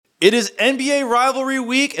It is NBA rivalry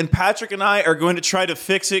week, and Patrick and I are going to try to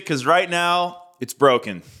fix it because right now it's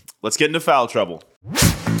broken. Let's get into foul trouble.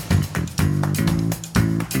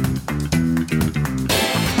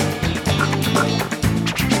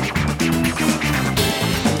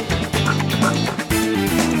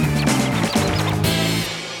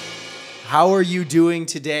 How are you doing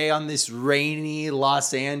today on this rainy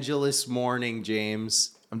Los Angeles morning,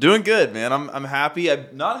 James? I'm doing good, man. I'm happy. I'm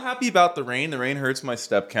not happy about the rain. The rain hurts my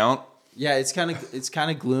step count. Yeah, it's kind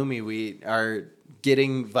of gloomy. We are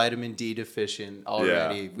getting vitamin D deficient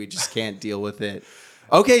already. Yeah. We just can't deal with it.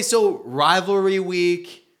 Okay, so rivalry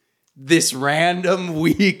week, this random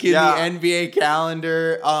week in the NBA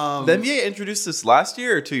calendar. The NBA introduced this last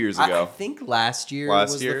year or 2 years ago? I think last year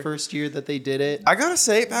was the first year that they did it. I gotta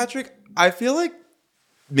say, Patrick, I feel like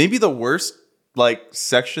maybe the worst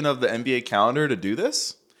section of the NBA calendar to do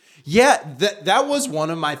this. Yeah, that was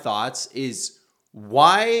one of my thoughts is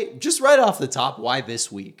why, just right off the top, why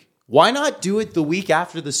this week? Why not do it the week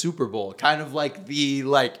after the Super Bowl? Kind of like the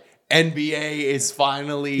NBA is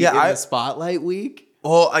finally in the spotlight week.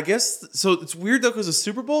 Well, I guess, so it's weird though because the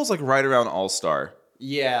Super Bowl is right around All-Star.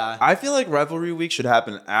 Yeah. I feel like rivalry week should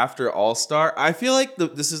happen after All-Star. I feel like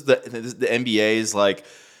this is the NBA's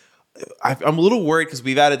I'm a little worried because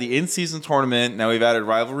we've added the in-season tournament. Now we've added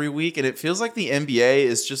rivalry week. And it feels like the NBA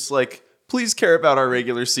is just please care about our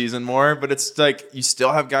regular season more. But it's you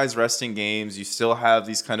still have guys resting games. You still have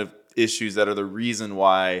these kind of issues that are the reason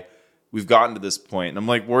why we've gotten to this point. And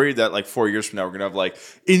I'm worried that 4 years from now, we're going to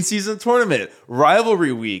have in-season tournament,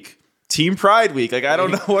 rivalry week, Team Pride Week. I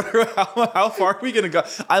don't know how far are we going to go.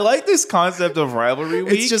 I like this concept of rivalry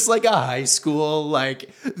week. It's just like a high school,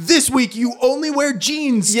 this week you only wear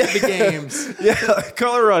jeans to the games. Yeah,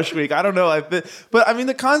 color rush week. I don't know. But I mean,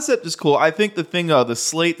 the concept is cool. I think the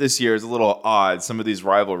slate this year is a little odd, some of these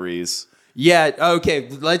rivalries. Yeah, okay,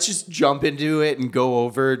 let's just jump into it and go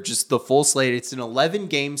over just the full slate. It's an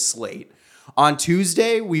 11-game slate. On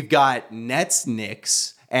Tuesday, we've got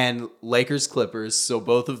Nets-Knicks and Lakers-Clippers, so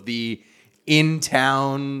both of the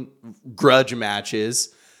in-town grudge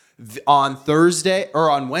matches. On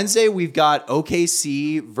Wednesday, we've got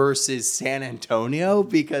OKC versus San Antonio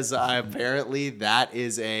because apparently that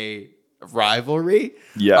is a rivalry.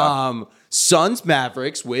 Yeah.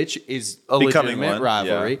 Suns-Mavericks, which is a legitimate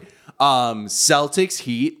rivalry. Yeah. Celtics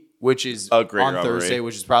Heat, which is a great on rivalry. Thursday,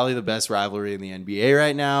 which is probably the best rivalry in the NBA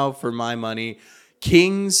right now for my money.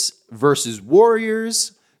 Kings versus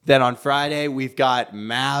Warriors. Then on Friday, we've got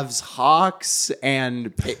Mavs Hawks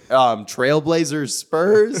and Trailblazers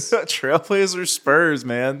Spurs. Trailblazers Spurs,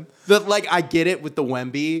 man. I get it with the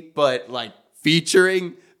Wemby, but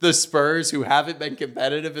featuring the Spurs who haven't been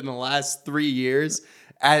competitive in the last 3 years.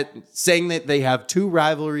 Saying that they have two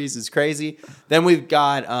rivalries is crazy. Then we've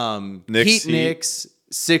got Knicks,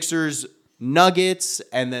 Sixers, Nuggets,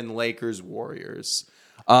 and then Lakers, Warriors.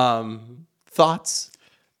 Thoughts?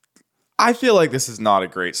 I feel like this is not a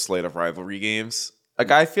great slate of rivalry games.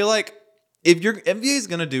 I feel like if your NBA is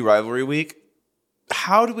going to do rivalry week,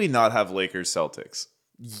 how do we not have Lakers Celtics?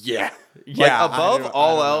 Yeah. Above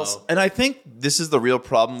all else. And I think this is the real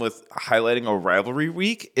problem with highlighting a rivalry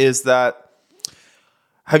week is that,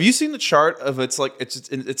 have you seen the chart of it's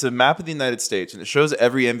a map of the United States and it shows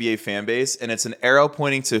every NBA fan base and it's an arrow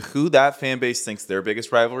pointing to who that fan base thinks their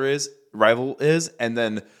biggest rival is, and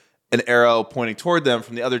then an arrow pointing toward them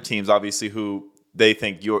from the other teams, obviously who they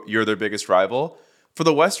think you're their biggest rival. For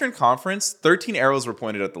the Western Conference, 13 arrows were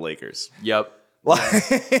pointed at the Lakers. Yep.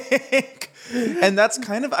 And that's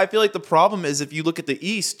kind of, I feel like the problem is if you look at the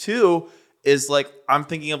East too, is I'm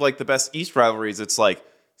thinking of the best East rivalries. It's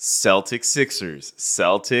Celtics Sixers,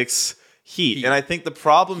 Celtics Heat. And I think the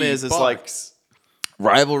problem is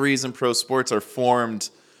rivalries in pro sports are formed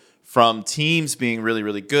from teams being really,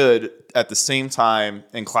 really good at the same time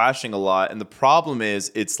and clashing a lot. And the problem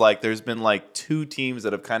is it's there's been two teams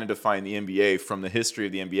that have kind of defined the NBA from the history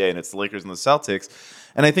of the NBA, and it's the Lakers and the Celtics.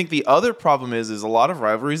 And I think the other problem is a lot of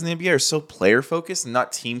rivalries in the NBA are so player focused and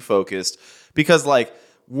not team focused, because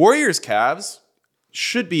Warriors Cavs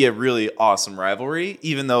should be a really awesome rivalry,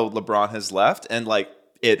 even though LeBron has left and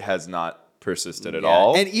it has not persisted at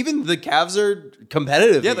all. And even the Cavs are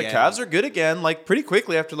competitive. Yeah, the Cavs are good again, pretty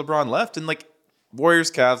quickly after LeBron left. And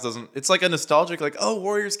Warriors Cavs doesn't, it's a nostalgic,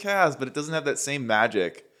 Warriors Cavs, but it doesn't have that same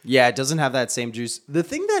magic. Yeah, it doesn't have that same juice. The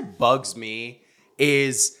thing that bugs me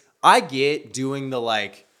is I get doing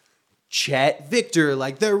the Chet, Victor,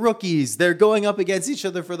 they're rookies, they're going up against each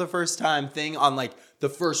other for the first time thing on the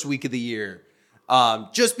first week of the year.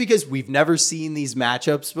 Just because we've never seen these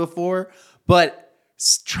matchups before, but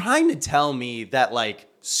trying to tell me that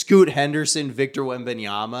Scoot Henderson, Victor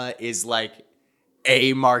Wembanyama is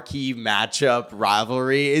a marquee matchup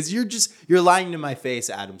rivalry is you're lying to my face,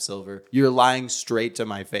 Adam Silver. You're lying straight to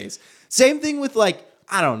my face. Same thing with like,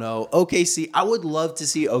 I don't know, OKC. I would love to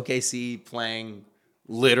see OKC playing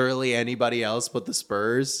literally anybody else but the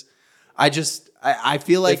Spurs. I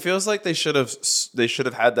feel like it feels like they should have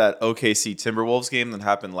had that OKC Timberwolves game that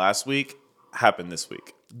happened last week happen this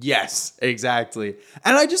week. Yes, exactly.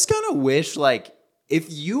 And I just kind of wish, like, if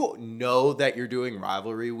you know that you're doing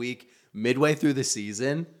rivalry week midway through the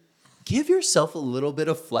season, give yourself a little bit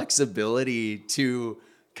of flexibility to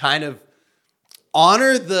kind of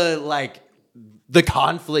honor the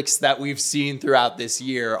conflicts that we've seen throughout this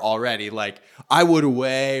year already. Like, I would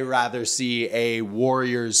way rather see a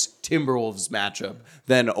Warriors-Timberwolves matchup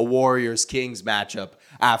than a Warriors-Kings matchup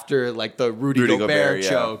after like the Rudy Gobert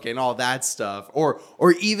choke and all that stuff. Or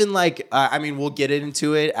even like, I mean, we'll get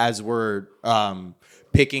into it as we're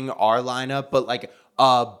picking our lineup, but like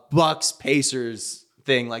Bucks-Pacers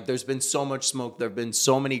thing, like there's been so much smoke. There have been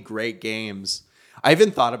so many great games. I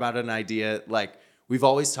even thought about an idea, like, we've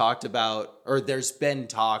always talked about, or there's been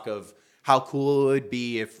talk of how cool it would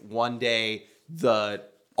be if one day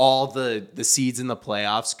all the seeds in the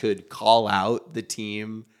playoffs could call out the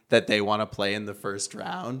team that they want to play in the first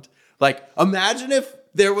round. Like, imagine if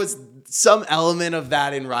there was some element of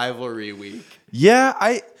that in rivalry week. Yeah,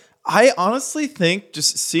 I honestly think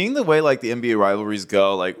just seeing the way like the NBA rivalries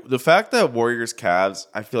go, like the fact that Warriors Cavs,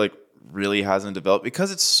 I feel like really hasn't developed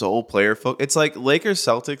because it's so player focused. It's like Lakers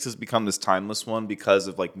Celtics has become this timeless one because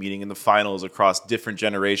of like meeting in the finals across different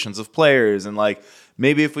generations of players. And like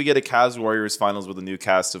maybe if we get a Cavs Warriors finals with a new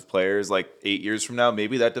cast of players like 8 years from now,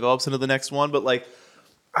 maybe that develops into the next one. But like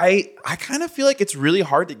I kind of feel like it's really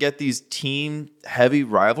hard to get these team heavy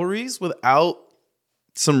rivalries without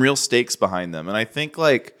some real stakes behind them. And I think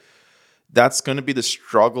like that's going to be the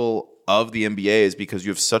struggle of the NBA is because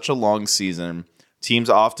you have such a long season.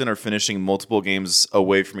 Teams often are finishing multiple games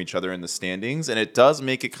away from each other in the standings, and it does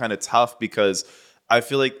make it kind of tough because I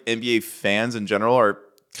feel like NBA fans in general are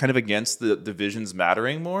kind of against the divisions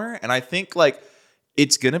mattering more. And I think like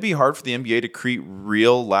it's going to be hard for the NBA to create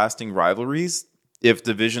real lasting rivalries if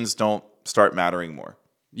divisions don't start mattering more.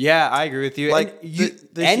 Yeah, I agree with you. Like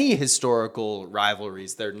any historical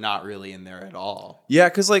rivalries, they're not really in there at all. Yeah,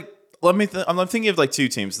 because like I'm thinking of like two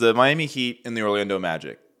teams, the Miami Heat and the Orlando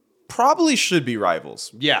Magic. Probably should be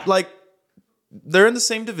rivals. Yeah. Like, they're in the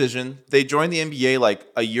same division. They joined the NBA like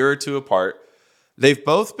a year or two apart. They've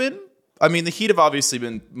both been, I mean, the Heat have obviously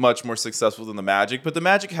been much more successful than the Magic, but the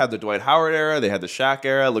Magic had the Dwight Howard era. They had the Shaq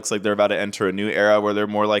era. Looks like they're about to enter a new era where they're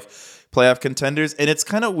more like playoff contenders. And it's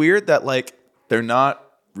kind of weird that like they're not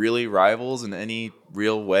really rivals in any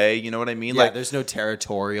real way. You know what I mean? Yeah, like, there's no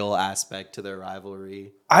territorial aspect to their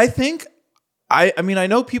rivalry. I think... I mean, I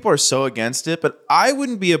know people are so against it, but I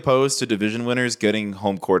wouldn't be opposed to division winners getting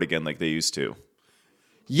home court again like they used to.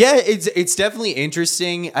 Yeah, it's definitely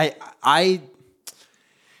interesting.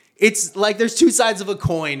 It's like there's two sides of a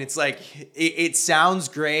coin. It's like it sounds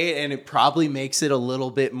great and it probably makes it a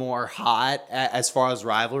little bit more hot as far as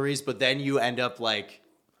rivalries, but then you end up like,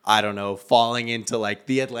 I don't know, falling into like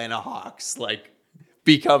the Atlanta Hawks, like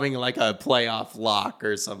becoming like a playoff lock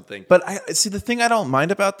or something. But I see the thing I don't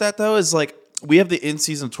mind about that though is like we have the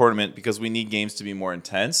in-season tournament because we need games to be more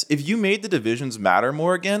intense. If you made the divisions matter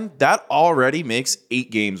more again, that already makes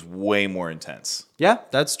 8 games way more intense. Yeah,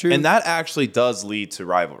 that's true. And that actually does lead to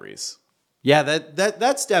rivalries. Yeah,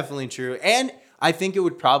 that's definitely true. And I think it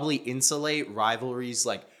would probably insulate rivalries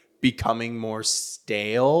like becoming more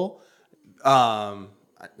stale. I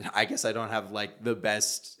guess I don't have like the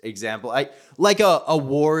best example. Like a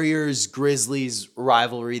Warriors Grizzlies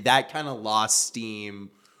rivalry that kind of lost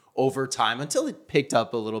steam over time until it picked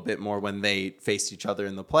up a little bit more when they faced each other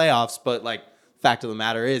in the playoffs. But like, fact of the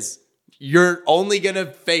matter is, you're only going to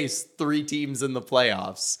face 3 teams in the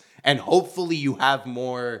playoffs. And hopefully you have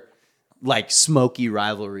more like smoky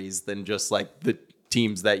rivalries than just like the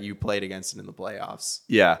teams that you played against in the playoffs.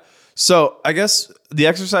 Yeah. So I guess the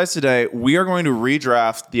exercise today, we are going to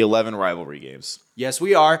redraft the 11 rivalry games. Yes,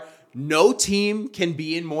 we are. No team can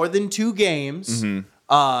be in more than 2 games. Mm-hmm.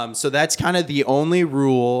 So that's kind of the only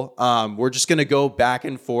rule. We're just going to go back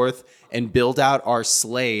and forth and build out our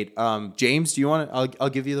slate. James, do you want to, I'll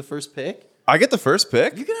give you the first pick. I get the first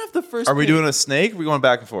pick. You can have the first Are we pick. doing a snake? Or are we going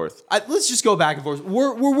back and forth? Let's just go back and forth.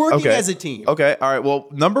 We're working as a team. Okay. All right. Well,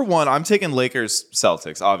 number 1, I'm taking Lakers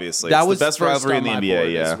Celtics, obviously. That it's was the best rivalry in the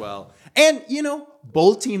NBA. Yeah. As well. And, you know,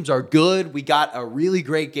 both teams are good. We got a really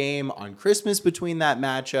great game on Christmas between that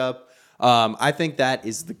matchup. I think that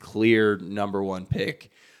is the clear number 1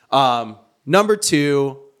 pick. Number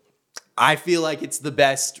 2, I feel like it's the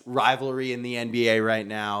best rivalry in the NBA right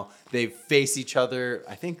now. They've faced each other,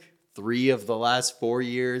 I think, 3 of the last 4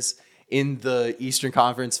 years in the Eastern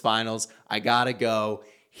Conference Finals. I gotta go.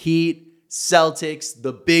 Heat, Celtics,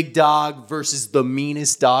 the big dog versus the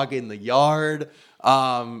meanest dog in the yard.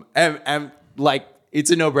 And like,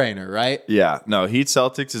 it's a no-brainer, right? Yeah, no, Heat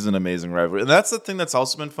Celtics is an amazing rivalry. And that's the thing that's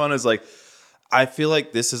also been fun is like, I feel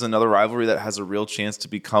like this is another rivalry that has a real chance to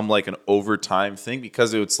become like an overtime thing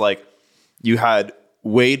because it's like you had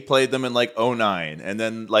Wade played them in like '09, and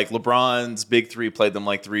then like LeBron's big 3 played them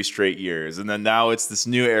like 3 straight years. And then now it's this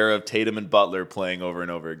new era of Tatum and Butler playing over and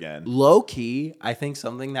over again. Low key, I think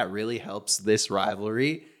something that really helps this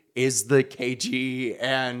rivalry is the KG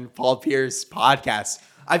and Paul Pierce podcast.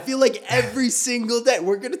 I feel like every single day,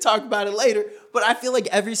 we're going to talk about it later, but I feel like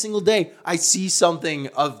every single day I see something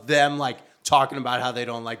of them like talking about how they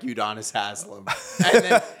don't like Udonis Haslem. And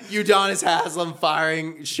then Udonis Haslem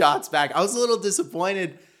firing shots back. I was a little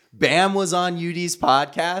disappointed. Bam was on UD's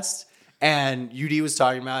podcast, and UD was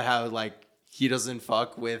talking about how like he doesn't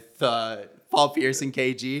fuck with Paul Pierce and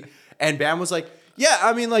KG. And Bam was like, yeah,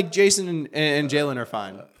 I mean, like Jason and Jalen are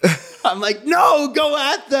fine. I'm like, no, go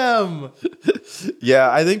at them.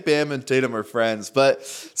 Yeah, I think Bam and Tatum are friends. But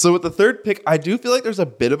so with the third pick, I do feel like there's a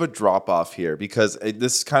bit of a drop off here because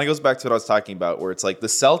this kind of goes back to what I was talking about, where it's like the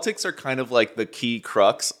Celtics are kind of like the key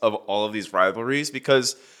crux of all of these rivalries.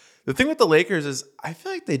 Because the thing with the Lakers is I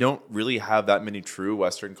feel like they don't really have that many true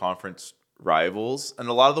Western Conference rivals. And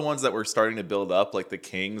a lot of the ones that were starting to build up, like the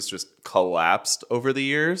Kings, just collapsed over the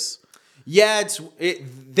years. Yeah,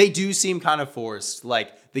 they do seem kind of forced.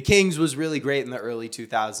 Like the Kings was really great in the early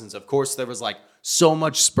 2000s. Of course, there was like so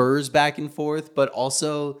much Spurs back and forth, but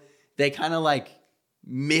also they kind of like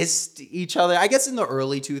missed each other. I guess in the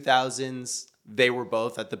early 2000s, they were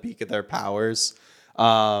both at the peak of their powers.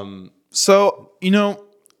 So, you know,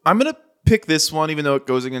 I'm going to pick this one, even though it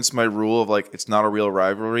goes against my rule of like it's not a real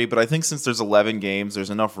rivalry. But I think since there's 11 games,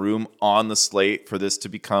 there's enough room on the slate for this to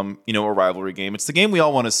become, you know, a rivalry game. It's the game we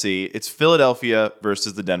all want to see. It's Philadelphia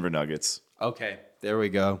versus the Denver Nuggets. Okay, there we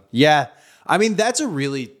go. Yeah, I mean that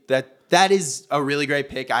is a really great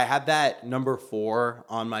pick. I had that number 4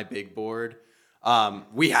 on my big board.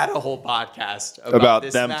 We had a whole podcast about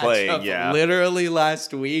this them playing, literally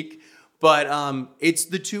last week. But it's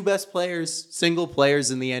the 2 best single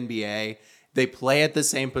players in the NBA. They play at the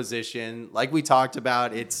same position. Like we talked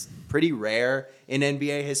about, it's pretty rare in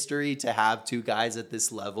NBA history to have 2 guys at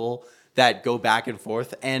this level that go back and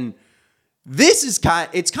forth. And this is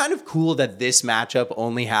it's kind of cool that this matchup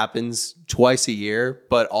only happens twice a year,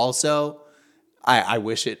 but also I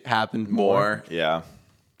wish it happened more. Yeah.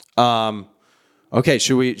 Okay,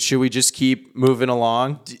 should we just keep moving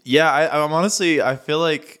along? Yeah, I'm honestly, I feel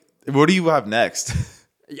like, what do you have next?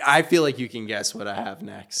 I feel like you can guess what I have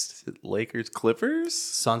next. Lakers, Clippers?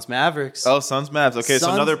 Suns, Mavericks. Oh, Suns, Mavs. Okay,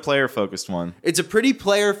 so another player-focused one. It's a pretty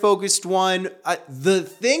player-focused one. The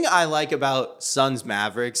thing I like about Suns,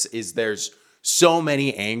 Mavericks is there's so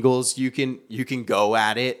many angles you can go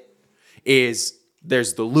at it.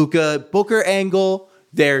 There's the Luka Booker angle.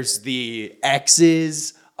 There's the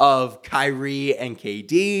X's of Kyrie and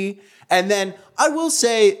KD. And then I will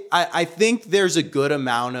say, I think there's a good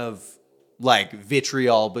amount of like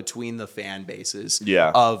vitriol between the fan bases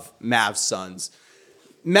of Mavs Suns.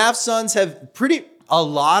 Mavs Suns have a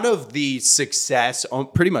lot of the success,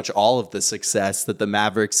 pretty much all of the success that the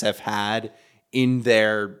Mavericks have had in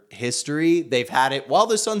their history. They've had it while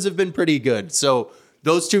the Suns have been pretty good. So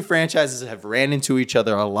those 2 franchises have ran into each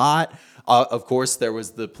other a lot. Of course, there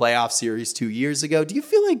was the playoff series 2 years ago. Do you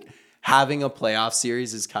feel like having a playoff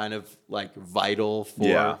series is kind of like vital for?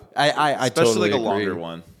 Yeah, I especially totally like a agree. longer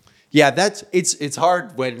one. Yeah, it's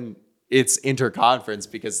hard when it's interconference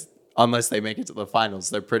because unless they make it to the finals,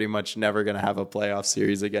 they're pretty much never going to have a playoff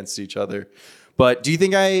series against each other. But do you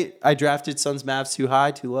think I drafted Suns Mavs too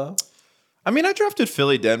high, too low? I mean, I drafted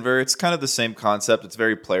Philly Denver. It's kind of the same concept. It's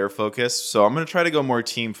very player focused. So I'm going to try to go more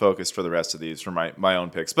team focused for the rest of these for my own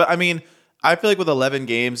picks. But I mean, I feel like with 11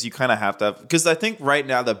 games, you kind of have to have, because I think right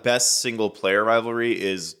now the best single player rivalry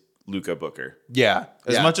is Luka Booker. Yeah.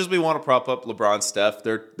 As much as we want to prop up LeBron, Steph,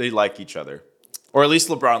 they like each other. Or at least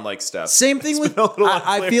LeBron likes Steph. Same thing with,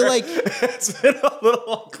 I feel like it's been a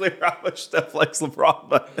little unclear how much Steph likes LeBron,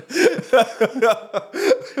 but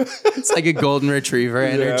it's like a golden retriever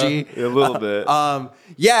energy. Yeah, a little bit.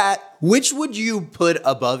 Yeah. Which would you put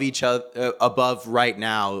above each other, above right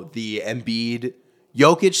now, the Embiid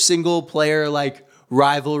Jokic single player like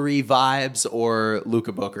rivalry vibes or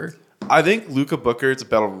Luka Booker? I think Luka Booker, it's a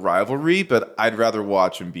better rivalry, but I'd rather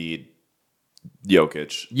watch Embiid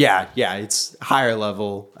Jokic. Yeah, it's higher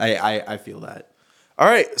level. I feel that. All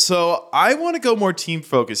right, so I want to go more team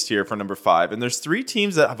focused here for number 5, and there's 3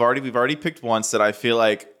 teams that we've already picked once that I feel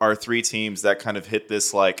like are 3 teams that kind of hit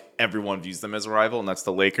this like everyone views them as a rival, and that's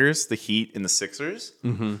the Lakers, the Heat, and the Sixers.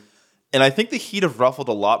 Mm-hmm. And I think the Heat have ruffled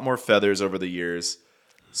a lot more feathers over the years.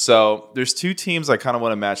 So there's 2 teams I kind of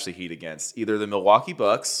want to match the Heat against, either the Milwaukee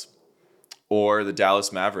Bucks or the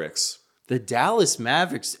Dallas Mavericks. The Dallas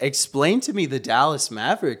Mavericks. Explain to me the Dallas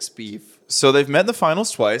Mavericks beef. So they've met in the finals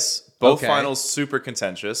twice. Both finals super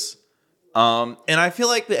contentious. And I feel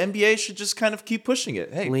like the NBA should just kind of keep pushing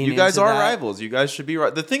it. Hey, you guys are rivals. You guys should be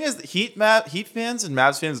right. The thing is, Heat fans and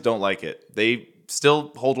Mavs fans don't like it. They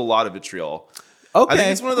still hold a lot of vitriol. Okay. I think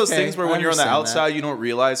it's one of those things where when you're on the outside, you don't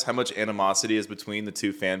realize how much animosity is between the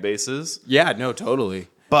 2 fan bases. Yeah, no, totally.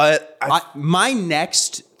 But my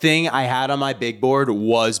next thing I had on my big board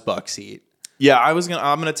was Bucks Heat. Yeah, I'm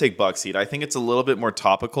gonna take Bucks Heat. I think it's a little bit more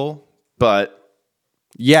topical, but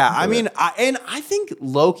yeah, I mean, I think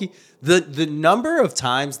Loki, the number of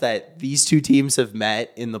times that these 2 teams have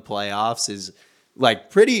met in the playoffs is like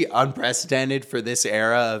pretty unprecedented for this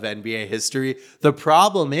era of NBA history. The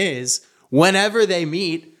problem is whenever they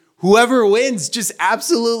meet, whoever wins just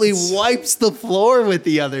absolutely wipes the floor with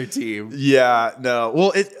the other team. Yeah, no.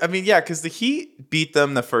 Well, because the Heat beat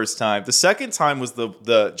them the first time. The second time was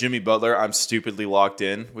the Jimmy Butler, I'm stupidly locked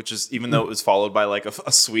in, which is, even though it was followed by like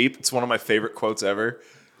a sweep, it's one of my favorite quotes ever.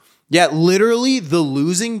 Yeah, literally the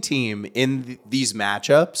losing team in these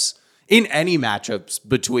matchups, in any matchups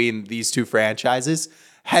between these 2 franchises,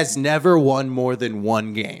 has never won more than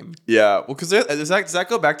 1 game. Yeah, well, because does that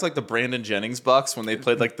go back to like the Brandon Jennings Bucks when they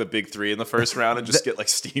played like the big 3 in the first round and just get like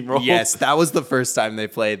steamrolled? Yes, that was the first time they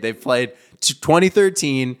played. They played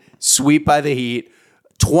 2013, sweep by the Heat.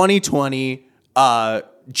 2020,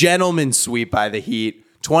 gentleman sweep by the Heat.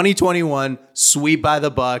 2021, sweep by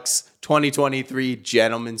the Bucks. 2023,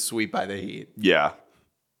 gentleman sweep by the Heat. Yeah.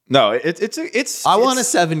 No, it's. I want a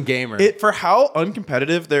 7-gamer. For how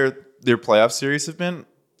uncompetitive their playoff series have been,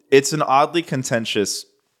 it's an oddly contentious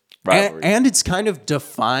rivalry. And it's kind of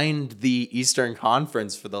defined the Eastern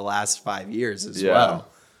Conference for the last 5 years as well.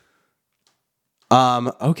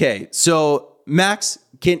 Okay, so Max,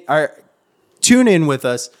 tune in with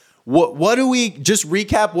us. What do we just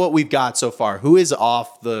recap what we've got so far? Who is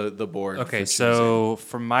off the board? Okay, so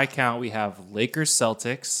from my count, we have Lakers,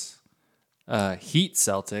 Celtics, Heat,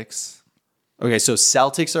 Celtics. Okay, so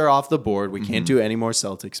Celtics are off the board. We can't do any more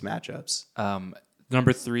Celtics matchups.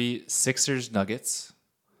 Number 3, Sixers, Nuggets.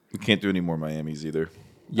 We can't do any more Miamis either.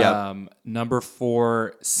 Yeah. Number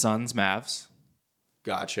 4, Suns, Mavs.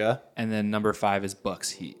 Gotcha. And then number 5 is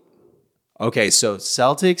Bucks, Heat. Okay, so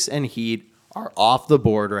Celtics and Heat are off the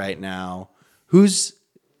board right now.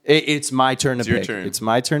 It's my turn to pick. It's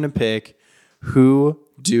my turn to pick. Who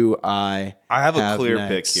do I have a clear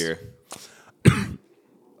next? pick here.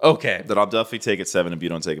 Okay. That I'll definitely take at 7 if you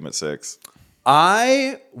don't take him at 6.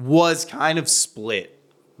 I was kind of split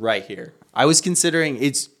right here. I was considering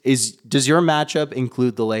does your matchup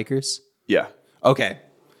include the Lakers? Yeah. Okay.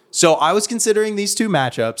 So I was considering these 2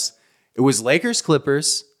 matchups. It was Lakers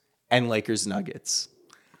Clippers and Lakers Nuggets.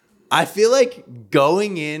 I feel like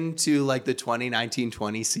going into like the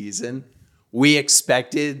 2019-20 season, we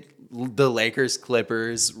expected the Lakers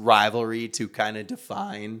Clippers rivalry to kind of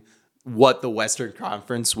define what the Western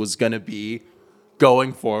Conference was going to be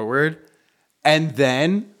going forward. And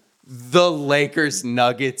then the Lakers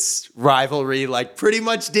Nuggets rivalry like pretty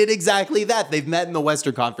much did exactly that. They've met in the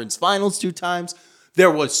Western Conference Finals 2 times.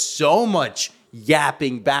 There was so much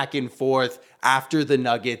yapping back and forth after the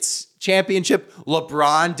Nuggets championship.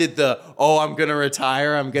 LeBron did I'm going to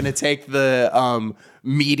retire. I'm going to take the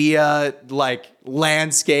media like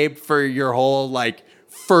landscape for your whole like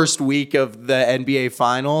first week of the NBA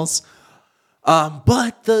Finals.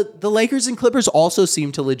 But the Lakers and Clippers also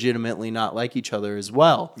seem to legitimately not like each other as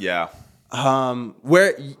well. Yeah.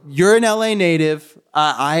 Where you're an LA native,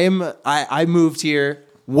 I moved here.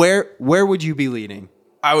 Where would you be leaning?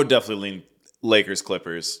 I would definitely lean Lakers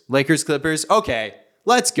Clippers. Lakers Clippers. Okay,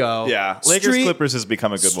 let's go. Yeah, Lakers Clippers has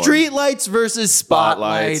become a good one. Streetlights versus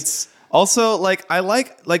spotlights. Also, I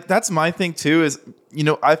like that's my thing too. Is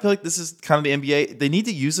I feel like this is kind of the NBA. They need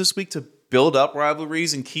to use this week to build up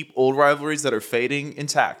rivalries and keep old rivalries that are fading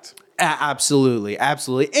intact. Absolutely.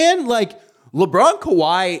 And like LeBron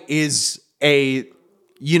Kawhi is a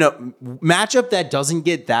matchup that doesn't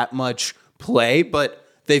get that much play, but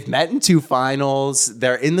they've met in 2 finals.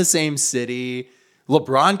 They're in the same city.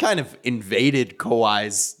 LeBron kind of invaded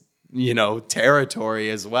Kawhi's, territory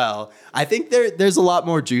as well. I think there's a lot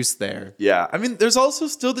more juice there. Yeah. I mean, there's also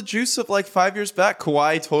still the juice of like 5 years back.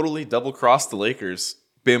 Kawhi totally double-crossed the Lakers.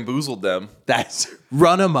 bamboozled them. That's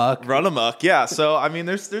run amok. Run amok, yeah. So I mean,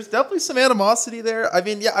 there's definitely some animosity there. I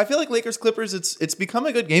mean, yeah, I feel like Lakers Clippers. It's become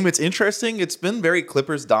a good game. It's interesting. It's been very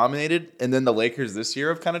Clippers dominated, and then the Lakers this year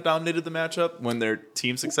have kind of dominated the matchup when their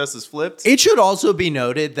team success is flipped. It should also be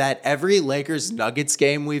noted that every Lakers Nuggets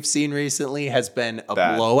game we've seen recently has been a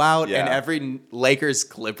blowout, Yeah. and every Lakers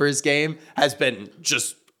Clippers game has been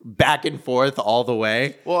just back and forth all the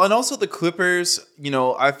way. Well, and also the Clippers,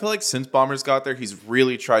 I feel like since Bombers got there, he's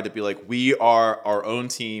really tried to be like, we are our own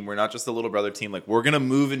team. We're not just a little brother team. Like, we're going to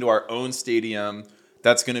move into our own stadium.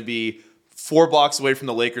 That's going to be 4 blocks away from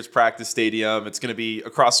the Lakers practice stadium. It's going to be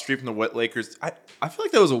across the street from the Lakers. I feel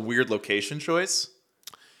like that was a weird location choice.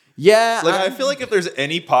 Yeah. Like, I feel like if there's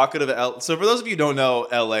any pocket of L. So for those of you who don't know,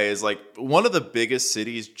 LA is like one of the biggest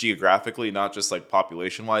cities geographically, not just like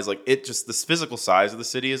population wise. Like the physical size of the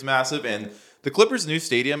city is massive. And the Clippers' new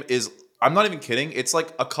stadium is, I'm not even kidding, it's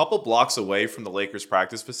like a couple blocks away from the Lakers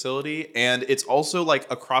practice facility. And it's also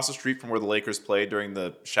like across the street from where the Lakers played during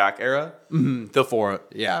the Shaq era.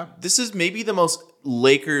 Yeah. This is maybe the most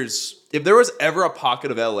Lakers. If there was ever a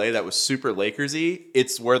pocket of LA that was super Lakersy,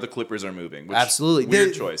 it's where the Clippers are moving. Which, Absolutely.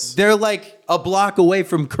 Weird choice. They're like a block away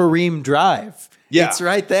from Kareem Drive. Yeah. It's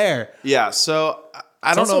right there. Yeah. So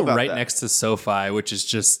I don't It's know also about right that. next to SoFi, which is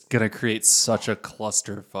just gonna create such a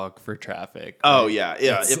clusterfuck for traffic. Oh yeah.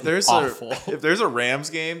 It's If there's awful. if there's a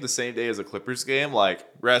Rams game the same day as a Clippers game, like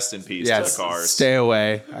rest in peace to the cars. Stay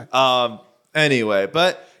away. Anyway,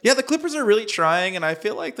 but yeah, the Clippers are really trying, and I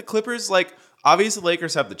feel like the Clippers, like, obviously the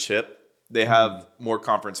Lakers have the chip. They have more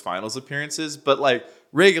conference finals appearances, but like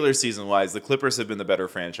regular season wise, the Clippers have been the better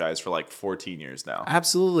franchise for like 14 years now.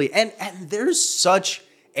 Absolutely. And there's such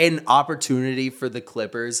an opportunity for the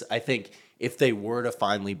Clippers, I think, if they were to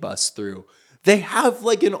finally bust through. They have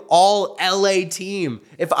like an all LA team.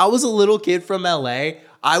 If I was a little kid from LA,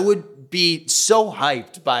 I would be so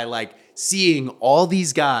hyped by like seeing all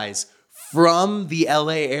these guys from the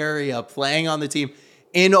LA area playing on the team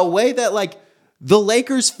in a way that like the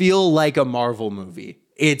Lakers feel like a Marvel movie.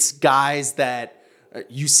 It's guys that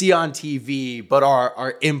you see on TV, but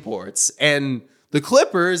are imports. And the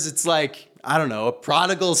Clippers, it's like, I don't know, a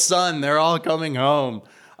prodigal son. They're all coming home.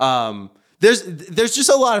 There's just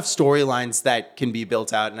a lot of storylines that can be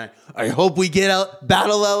built out. And I hope we get out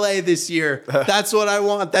Battle LA this year. That's what I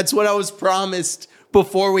want. That's what I was promised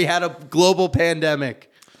before we had a global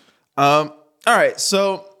pandemic. All right,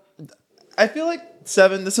 so I feel like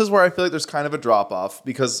 7, this is where I feel like there's kind of a drop-off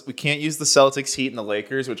because we can't use the Celtics, Heat, and the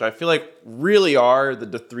Lakers, which I feel like really are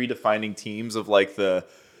the 3 defining teams of like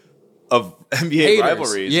of NBA Haters.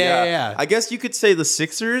 rivalries. Yeah. I guess you could say the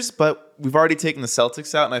Sixers, but we've already taken the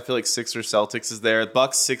Celtics out, and I feel like Sixers-Celtics is there.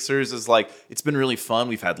 Bucks-Sixers is like, it's been really fun.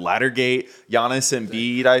 We've had Laddergate. Giannis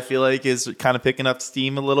Embiid, I feel like, is kind of picking up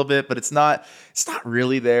steam a little bit, but it's not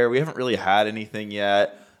really there. We haven't really had anything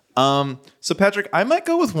yet. So Patrick, I might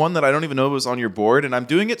go with one that I don't even know was on your board, and I'm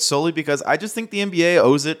doing it solely because I just think the NBA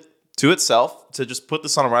owes it to itself to just put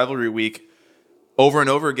this on a rivalry week over and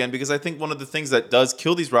over again, because I think one of the things that does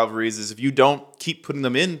kill these rivalries is if you don't keep putting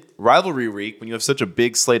them in rivalry week when you have such a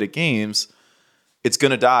big slate of games, it's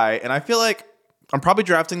going to die. And I feel like I'm probably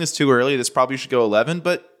drafting this too early. This probably should go 11,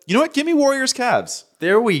 but you know what? Give me Warriors Cavs.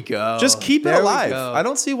 There we go. Just keep it There we alive. go. I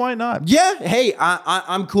don't see why not. Yeah, hey,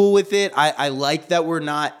 I'm cool with it. I like that we're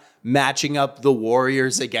not matching up the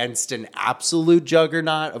Warriors against an absolute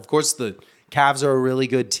juggernaut. Of course, the Cavs are a really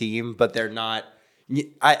good team, but they're not.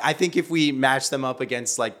 I think if we match them up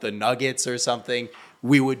against like the Nuggets or something,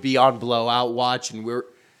 we would be on blowout watch. And we're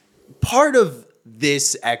part of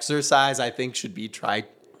this exercise, I think, should be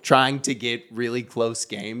trying to get really close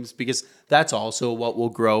games, because that's also what will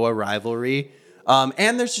grow a rivalry.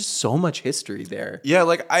 And there's just so much history there. Yeah,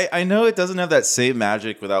 like I know it doesn't have that same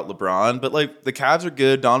magic without LeBron, but like the Cavs are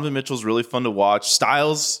good. Donovan Mitchell's really fun to watch.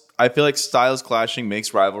 I feel like styles clashing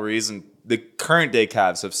makes rivalries, and the current day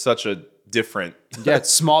Cavs have such a different. Yeah, it's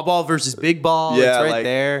small ball versus big ball. Yeah, it's right like,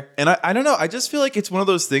 there. And I don't know. I just feel like it's one of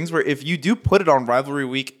those things where if you do put it on rivalry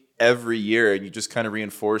week every year and you just kind of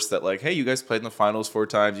reinforce that, like, hey, you guys played in the finals 4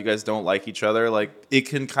 times. You guys don't like each other. Like, it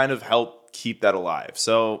can kind of help keep that alive.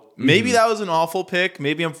 So maybe that was an awful pick.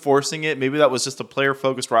 Maybe I'm forcing it. Maybe that was just a player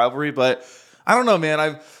focused rivalry. But I don't know,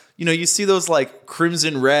 man. You see those like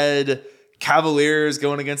crimson red Cavaliers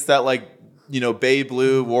going against that like, bay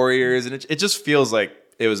blue Warriors. And it just feels like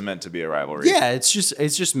it was meant to be a rivalry. Yeah, it's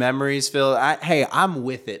just memories, Phil. Hey, I'm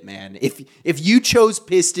with it, man. If you chose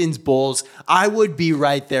Pistons Bulls, I would be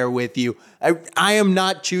right there with you. I am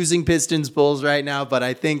not choosing Pistons Bulls right now, but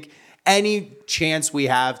I think any chance we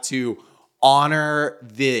have to honor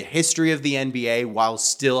the history of the NBA while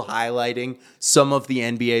still highlighting some of the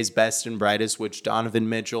NBA's best and brightest, which Donovan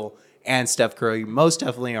Mitchell and Steph Curry most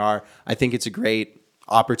definitely are. I think it's a great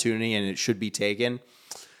opportunity and it should be taken.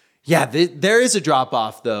 Yeah, there is a drop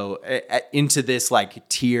off though into this like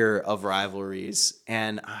tier of rivalries,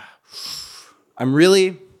 and I'm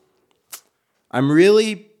really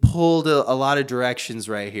pulled a lot of directions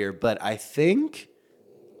right here, but I think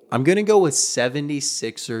I'm gonna go with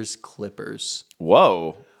 76ers Clippers.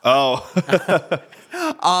 Whoa. Oh.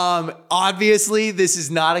 Obviously, this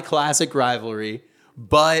is not a classic rivalry,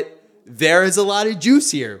 but there is a lot of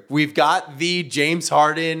juice here. We've got the James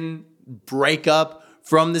Harden breakup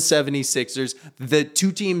from the 76ers. The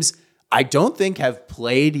two teams I don't think have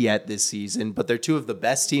played yet this season, but they're two of the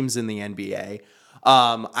best teams in the NBA.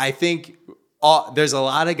 I think there's a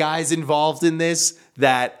lot of guys involved in this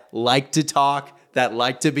that like to talk, that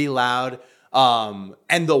like to be loud.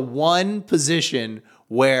 And the one position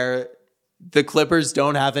where the Clippers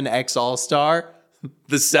don't have an ex-All-Star,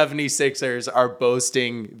 the 76ers are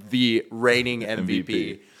boasting the reigning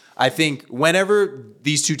MVP. I think whenever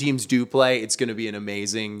these two teams do play, it's going to be an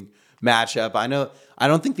amazing matchup. I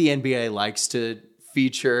don't think the NBA likes to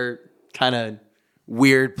feature kind of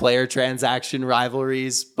weird player transaction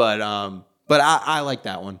rivalries, but I like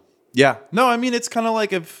that one. Yeah. No, I mean, it's kind of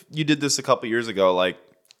like if you did this a couple years ago, like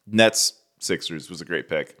Nets Sixers was a great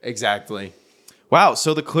pick. Exactly. Wow.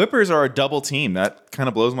 So the Clippers are a double team. That kind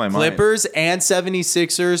of blows my mind. Clippers and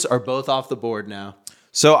 76ers are both off the board now.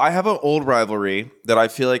 So I have an old rivalry that I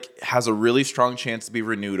feel like has a really strong chance to be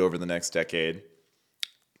renewed over the next decade.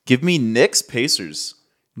 Give me Knicks Pacers.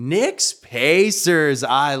 Knicks Pacers.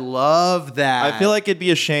 I love that. I feel like it'd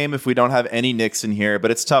be a shame if we don't have any Knicks in here,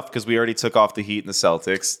 but it's tough because we already took off the Heat and the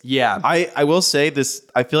Celtics. Yeah. I will say this.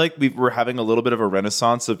 I feel like we're having a little bit of a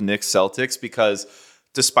renaissance of Knicks Celtics because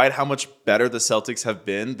despite how much better the Celtics have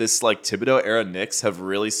been, this like Thibodeau era Knicks have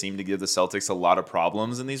really seemed to give the Celtics a lot of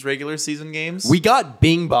problems in these regular season games. We got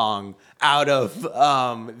Bing Bong out of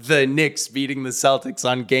the Knicks beating the Celtics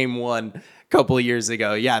on game one a couple of years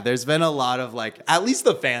ago. Yeah, there's been a lot of like, at least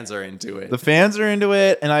the fans are into it. The fans are into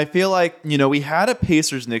it, and I feel like, we had a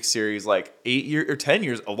Pacers-Knicks series like 8 years or 10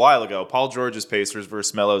 years, a while ago. Paul George's Pacers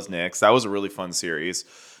versus Melo's Knicks. That was a really fun series.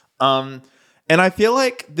 And I feel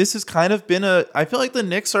like this has kind of been I feel like the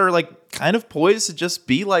Knicks are like kind of poised to just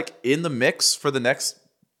be like in the mix for the next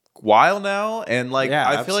while now. And like, Yeah,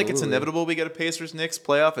 I feel like it's absolutely. inevitable we get a Pacers-Knicks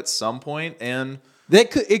playoff at some point. And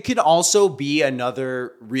It could also be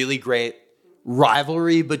another really great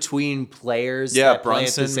rivalry between players that play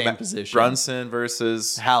at the same position. Brunson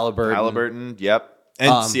versus Halliburton. Yep.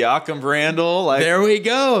 And Siakam Randall. Like, There we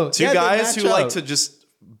go. two Yeah, good guys who like matchup. to just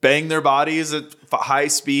bang their bodies at high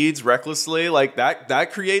speeds recklessly. Like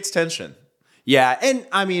that creates tension. Yeah, and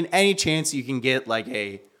I mean, any chance you can get like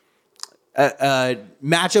a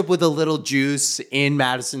matchup with a little juice in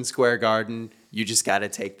Madison Square Garden, you just got to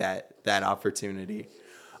take that opportunity.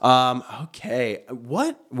 Okay,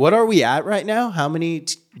 what are we at right now? How many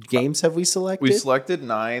games have we selected? We selected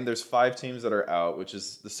 9. There's 5 teams that are out, which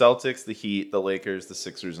is the Celtics, the Heat, the Lakers, the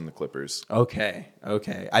Sixers, and the Clippers. Okay.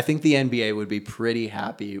 I think the NBA would be pretty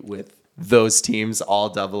happy with those teams all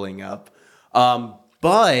doubling up.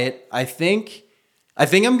 But I think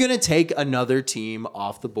I'm going to take another team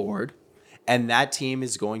off the board, and that team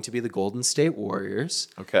is going to be the Golden State Warriors.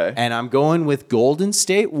 Okay. And I'm going with Golden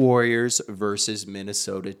State Warriors versus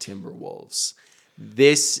Minnesota Timberwolves.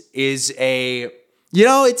 This is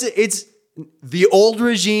it's the old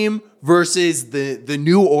regime versus the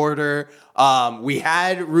new order. We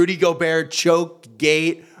had Rudy Gobert choke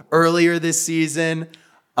gate earlier this season.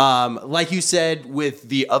 Like you said, with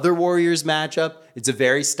the other Warriors matchup, it's a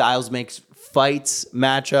very styles makes fights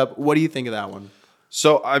matchup. What do you think of that one?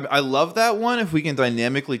 So I love that one if we can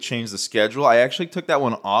dynamically change the schedule. I actually took that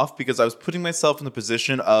one off because I was putting myself in the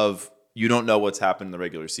position of you don't know what's happened in the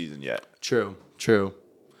regular season yet. True.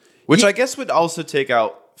 Which I guess would also take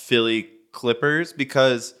out Philly Clippers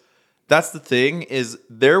because that's the thing is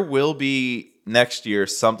there will be next year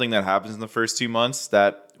something that happens in the first 2 months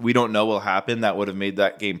that we don't know will happen that would have made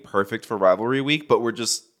that game perfect for rivalry week, but we're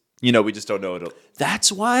just, we just don't know it.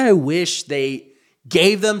 That's why I wish they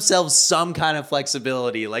gave themselves some kind of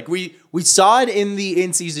flexibility. Like we saw it in the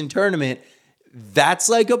in-season tournament. That's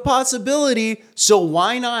like a possibility. So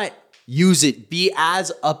why not use it? Be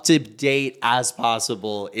as up to date as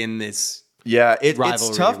possible in this. Yeah, it's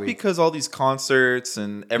rivalry tough week. because all these concerts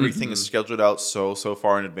and everything is scheduled out so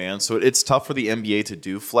far in advance. So it's tough for the NBA to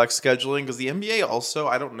do flex scheduling because the NBA also,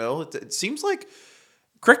 I don't know, it seems like,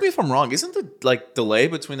 correct me if I'm wrong, isn't the like delay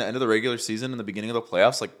between the end of the regular season and the beginning of the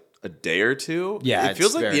playoffs like a day or two. Yeah, it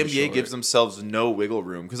feels it's like the very NBA short. gives themselves no wiggle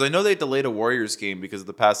room because I know they delayed a Warriors game because of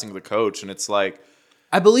the passing of the coach, and it's like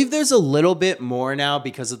I believe there's a little bit more now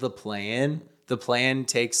because of the play-in. The play-in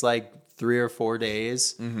takes like 3 or 4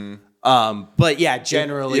 days. But yeah,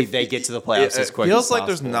 generally they get to the playoffs as quick as possible. It feels like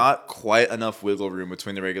there's not quite enough wiggle room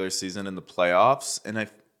between the regular season and the playoffs, and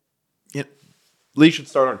Lee should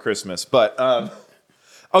start on Christmas, but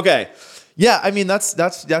okay. Yeah, I mean that's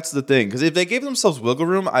the thing because if they gave themselves wiggle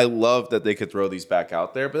room, I love that they could throw these back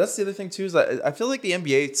out there. But that's the other thing too is that I feel like the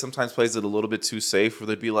NBA sometimes plays it a little bit too safe, where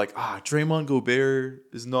they'd be like, Draymond Gobert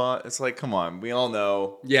is not. It's like, come on, we all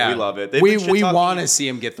know, we love it. We want to see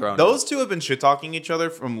him get thrown. Those two have been shit talking each other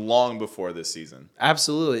from long before this season.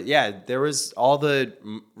 Absolutely, yeah. There was all the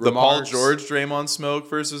Paul George Draymond smoke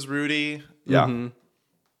versus Rudy. Yeah.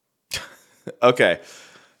 Okay,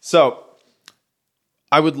 so.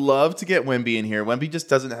 I would love to get Wemby in here. Wemby just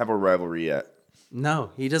doesn't have a rivalry yet.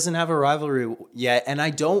 No, he doesn't have a rivalry yet. And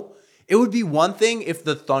it would be one thing if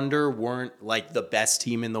the Thunder weren't like the best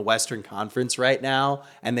team in the Western Conference right now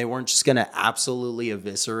and they weren't just going to absolutely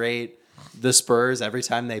eviscerate the Spurs every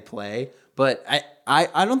time they play. But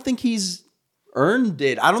I don't think he's earned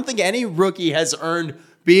it. I don't think any rookie has earned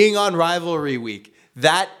being on rivalry week.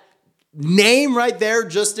 That name right there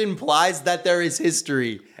just implies that there is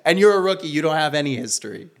history. And you're a rookie. You don't have any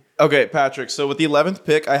history. Okay, Patrick. So with the 11th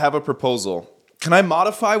pick, I have a proposal. Can I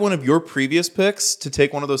modify one of your previous picks to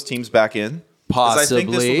take one of those teams back in? Possibly. Because I think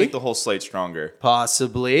this will make the whole slate stronger.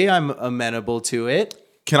 Possibly. I'm amenable to it.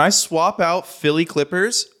 Can I swap out Philly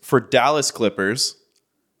Clippers for Dallas Clippers?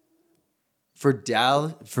 For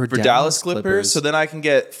Dallas Clippers? So then I can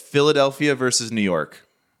get Philadelphia versus New York.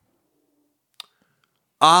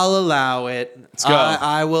 I'll allow it. Let's go.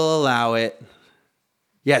 I will allow it.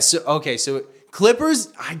 Yeah, so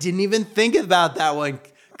Clippers, I didn't even think about that one.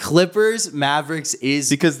 Clippers, Mavericks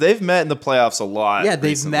is... Because they've met in the playoffs a lot. Yeah,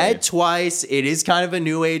 they've met twice. It is kind of a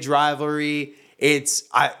new age rivalry. It's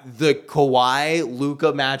the Kawhi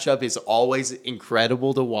Luka matchup is always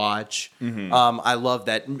incredible to watch. I love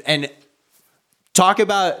that. And talk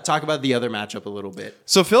about the other matchup a little bit.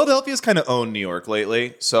 So Philadelphia's kind of owned New York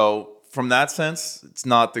lately. So from that sense, it's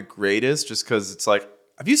not the greatest just because it's like,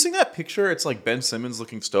 have you seen that picture? It's like Ben Simmons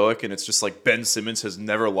looking stoic, and it's just like Ben Simmons has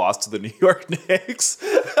never lost to the New York Knicks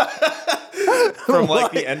from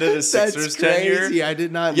like the end of the Sixers tenure. I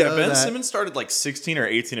did not know Ben that. Simmons started like 16 or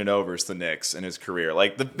 18-0 versus the Knicks in his career.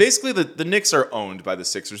 Like basically the Knicks are owned by the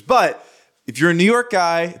Sixers. But if you're a New York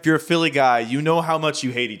guy, if you're a Philly guy, you know how much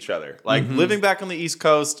you hate each other. Like living back on the East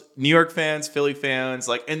Coast, New York fans, Philly fans,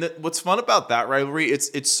 like, and what's fun about that rivalry?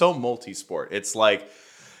 It's so multi-sport. It's like.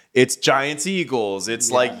 It's Giants Eagles.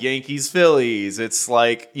 It's like Yankees Phillies. It's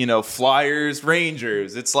like, Flyers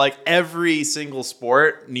Rangers. It's like every single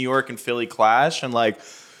sport, New York and Philly clash. And like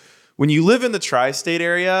when you live in the tri-state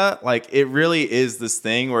area, like it really is this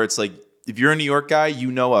thing where it's like if you're a New York guy,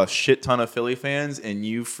 you know a shit ton of Philly fans and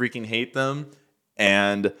you freaking hate them.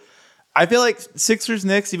 And I feel like Sixers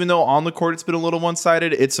Knicks, even though on the court it's been a little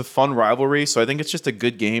one-sided, it's a fun rivalry. So I think it's just a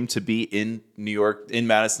good game to be in New York, in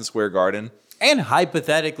Madison Square Garden. And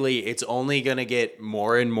hypothetically, it's only going to get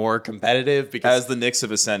more and more competitive because as the Knicks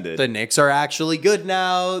have ascended. The Knicks are actually good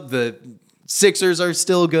now. The Sixers are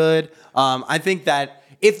still good. I think that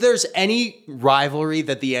if there's any rivalry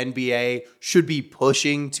that the NBA should be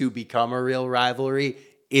pushing to become a real rivalry,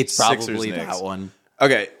 it's probably that one.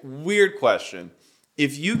 Okay, weird question.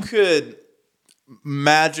 If you could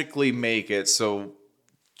magically make it so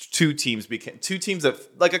two teams that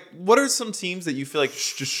like what are some teams that you feel like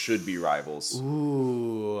just should be rivals?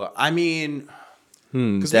 Ooh, I mean,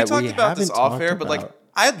 because we talked about this off air, but like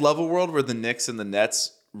I'd love a world where the Knicks and the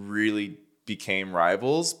Nets really became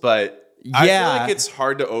rivals, but I feel like it's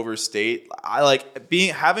hard to overstate. I like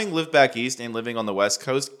having lived back east and living on the West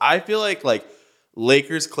Coast. I feel like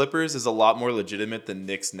Lakers Clippers is a lot more legitimate than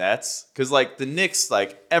Knicks Nets because like the Knicks,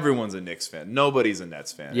 like everyone's a Knicks fan, nobody's a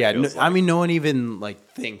Nets fan. Yeah, I mean no one even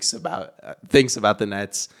like thinks about the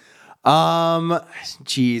Nets.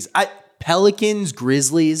 Pelicans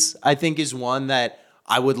Grizzlies I think is one that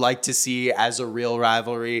I would like to see as a real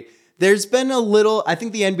rivalry. There's been I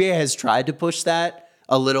think the NBA has tried to push that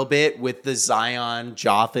a little bit with the Zion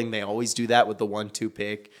Ja thing. They always do that with the 1-2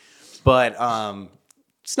 pick, but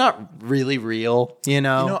it's not really real,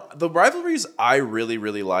 the rivalries I really,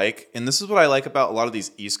 really like, and this is what I like about a lot of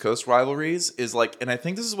these East Coast rivalries, is like, and I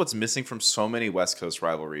think this is what's missing from so many West Coast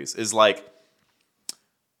rivalries, is like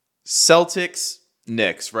Celtics,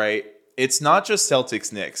 Knicks, right? It's not just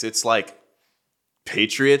Celtics, Knicks. It's like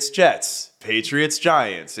Patriots, Jets, Patriots,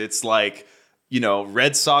 Giants. It's like,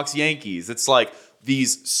 Red Sox, Yankees. It's like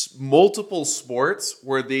these multiple sports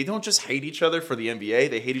where they don't just hate each other for the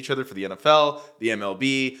NBA, they hate each other for the NFL, the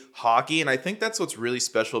MLB, hockey. And I think that's what's really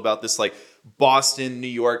special about this like Boston, New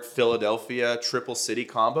York, Philadelphia triple city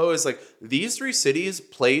combo is like these three cities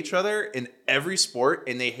play each other in every sport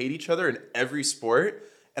and they hate each other in every sport.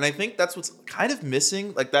 And I think that's what's kind of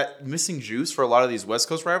missing, like that missing juice for a lot of these West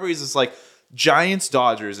Coast rivalries is like Giants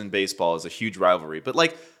Dodgers in baseball is a huge rivalry. But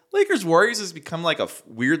like Lakers Warriors has become like a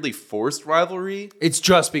weirdly forced rivalry. It's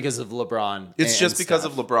just because of LeBron. It's just because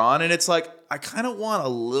of LeBron. And it's like, I kind of want a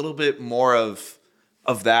little bit more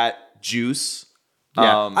of that juice.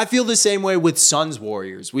 Yeah. I feel the same way with Suns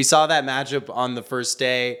Warriors. We saw that matchup on the first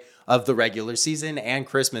day of the regular season and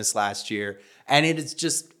Christmas last year. And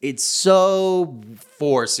it's so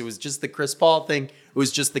forced. It was just the Chris Paul thing. It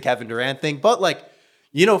was just the Kevin Durant thing. But like,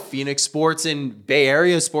 you know, Phoenix sports and Bay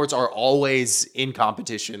Area sports are always in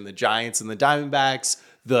competition. The Giants and the Diamondbacks,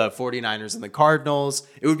 the 49ers and the Cardinals.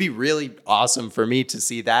 It would be really awesome for me to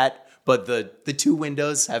see that. But the two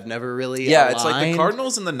windows have never really aligned. It's like the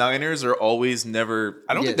Cardinals and the Niners are always never...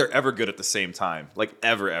 I don't think they're ever good at the same time. Like,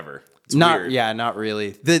 ever. It's weird. Yeah, not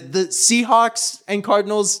really. The Seahawks and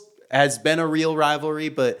Cardinals has been a real rivalry,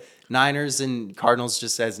 but Niners and Cardinals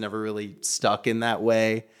just has never really stuck in that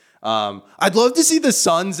way. I'd love to see the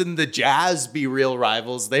Suns and the Jazz be real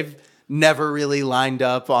rivals. They've never really lined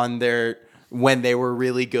up on when they were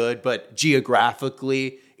really good, but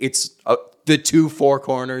geographically, it's the two four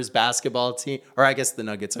corners basketball team, or I guess the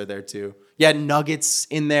Nuggets are there too. Yeah, Nuggets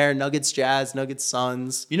in there, Nuggets Jazz, Nuggets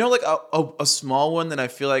Suns. You know, like a small one that I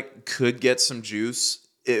feel like could get some juice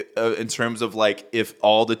in terms of like if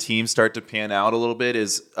all the teams start to pan out a little bit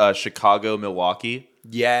is Chicago, Milwaukee.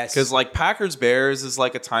 Yes. Because like Packers Bears is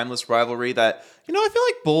like a timeless rivalry that, you know, I feel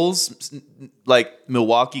like Bulls, like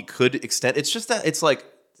Milwaukee could extend. It's just that it's like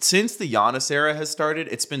since the Giannis era has started,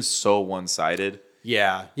 it's been so one-sided.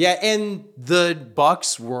 Yeah. Yeah. And the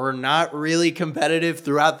Bucks were not really competitive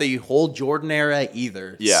throughout the whole Jordan era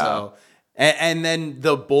either. Yeah. So, and then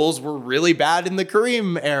the Bulls were really bad in the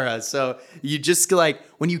Kareem era. So you just like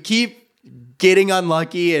when you keep getting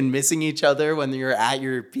unlucky and missing each other when you're at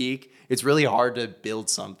your peak, it's really hard to build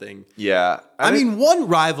something. Yeah. I mean, one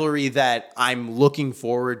rivalry that I'm looking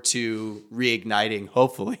forward to reigniting,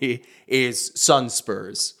 hopefully, is Sun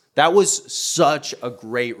Spurs. That was such a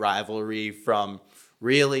great rivalry from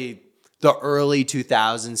really the early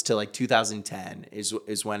 2000s to like 2010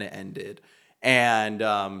 is when it ended. And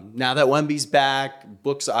now that Wemby's back,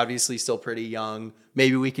 Book's obviously still pretty young.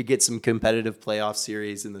 Maybe we could get some competitive playoff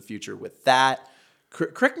series in the future with that.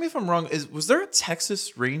 Correct me if I'm wrong. Was there a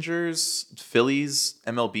Texas Rangers Phillies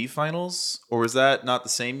MLB finals, or was that not the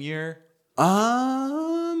same year? Is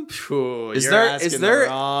there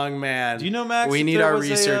wrong man? Do you know, Max? We need our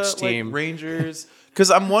research team. Like Rangers, because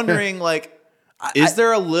I'm wondering, like, is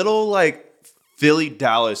there a little like Philly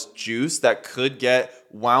Dallas juice that could get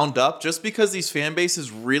wound up just because these fan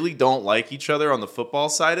bases really don't like each other on the football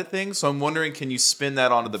side of things? So I'm wondering, can you spin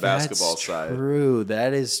that onto the basketball side? True,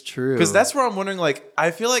 that is true. Because that's where I'm wondering. Like,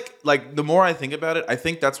 I feel like the more I think about it, I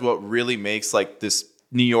think that's what really makes like this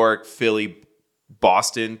New York, Philly,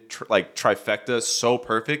 Boston trifecta so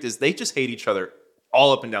perfect is they just hate each other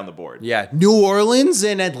all up and down the board. Yeah. New Orleans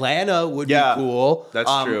and Atlanta would be cool.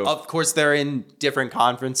 That's true. Of course, they're in different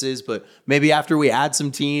conferences, but maybe after we add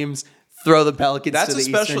some teams, throw the Pelicans to the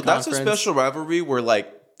Eastern Conference. That's a special rivalry where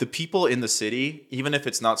like the people in the city, even if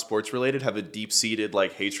it's not sports related, have a deep-seated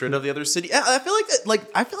like hatred of the other city. I feel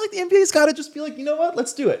like the NBA's got to just be like, you know what?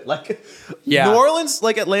 Let's do it. Like New Orleans,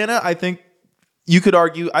 like Atlanta, I think you could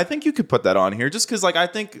argue. I think you could put that on here just because, like, I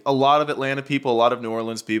think a lot of Atlanta people, a lot of New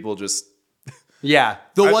Orleans people just. Yeah,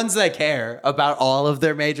 the ones that care about all of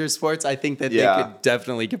their major sports, I think that they could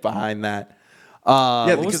definitely get behind that.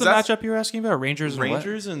 What was the matchup you were asking about? Rangers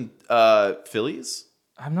and Phillies?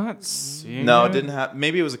 I'm not seeing No, it didn't have.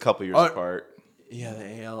 Maybe it was a couple years apart. Yeah,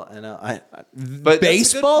 the AL, NL. But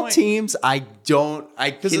baseball teams, I can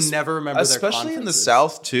never remember their especially in the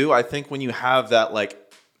South, too. I think when you have that,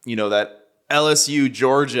 like, you know, that LSU,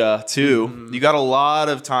 Georgia, too, you got a lot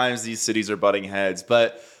of times these cities are butting heads.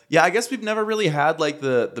 But yeah, I guess we've never really had like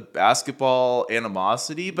the basketball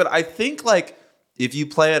animosity. But I think like if you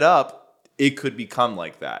play it up, it could become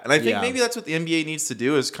like that. And I think maybe that's what the NBA needs to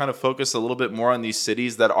do is kind of focus a little bit more on these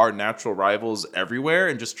cities that are natural rivals everywhere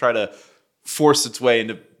and just try to force its way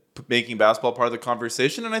into making basketball part of the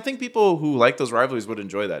conversation. And I think people who like those rivalries would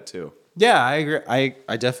enjoy that too. Yeah, I agree.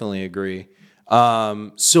 I definitely agree.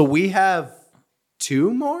 So we have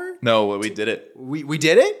 2 more? No, we did it. We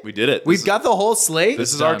did it? We did it. We've got the whole slate?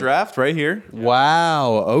 This is our draft right here.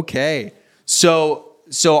 Wow. Okay. So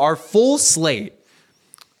our full slate.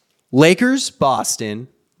 Lakers, Boston,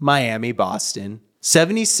 Miami, Boston,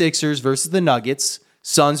 76ers versus the Nuggets,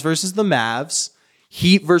 Suns versus the Mavs,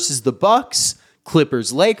 Heat versus the Bucks,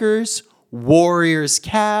 Clippers, Lakers, Warriors,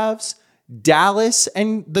 Cavs, Dallas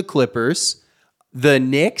and the Clippers, the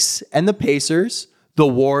Knicks and the Pacers, the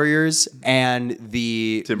Warriors and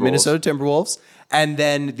the Minnesota Timberwolves, and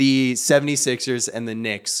then the 76ers and the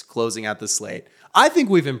Knicks closing out the slate. I think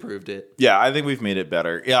we've improved it. Yeah, I think we've made it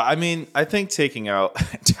better. Yeah, I mean, I think taking out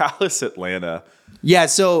Dallas, Atlanta. Yeah,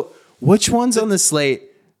 so which one's on the slate?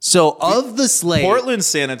 So of the slate, Portland,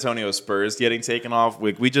 San Antonio Spurs getting taken off.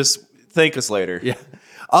 We just thank us later. Yeah.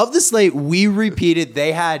 Of the slate, we repeated.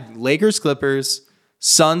 They had Lakers, Clippers,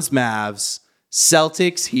 Suns, Mavs,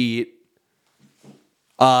 Celtics, Heat,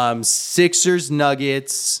 Sixers,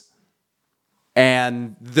 Nuggets,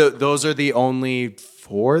 and those are the only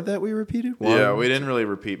 4 that we repeated. Yeah, we didn't really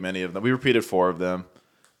repeat many of them. We repeated 4 of them.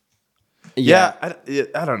 Yeah.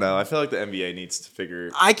 I don't know. I feel like the NBA needs to figure.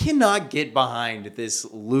 I cannot get behind this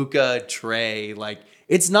Luka Trey. Like,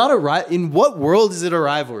 it's not in what world is it a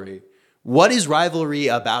rivalry? What is rivalry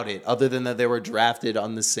about it other than that they were drafted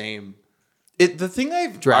on the same The thing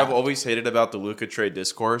I've always hated about the Luka trade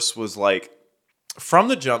discourse was like from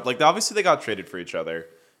the jump, like obviously they got traded for each other.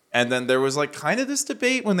 And then there was like kind of this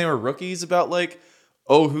debate when they were rookies about like,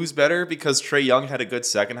 oh, who's better? Because Trae Young had a good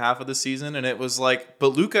second half of the season. And it was like, but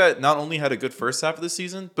Luka not only had a good first half of the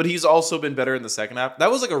season, but he's also been better in the second half.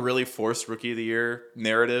 That was like a really forced rookie of the year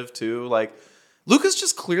narrative too. Like Luka's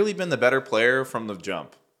just clearly been the better player from the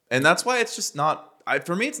jump. And that's why it's just not,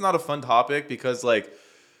 for me, it's not a fun topic because like,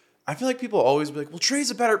 I feel like people always be like, well,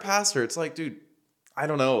 Trae's a better passer. It's like, dude, I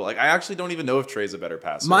don't know. Like, I actually don't even know if Trae's a better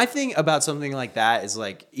passer. My thing about something like that is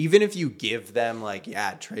like, even if you give them like,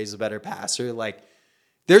 yeah, Trae's a better passer, like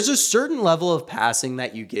there's a certain level of passing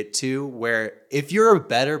that you get to where if you're a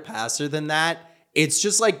better passer than that, it's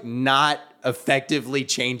just like not effectively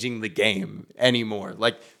changing the game anymore.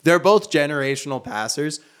 Like they're both generational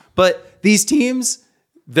passers, but these teams,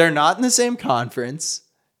 they're not in the same conference.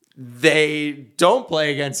 They don't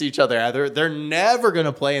play against each other either. They're never going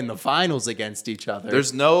to play in the finals against each other.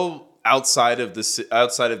 There's no outside of the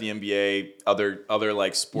NBA other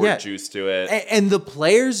like sport juice to it. And the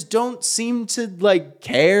players don't seem to like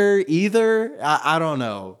care either. I don't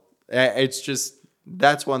know. It's just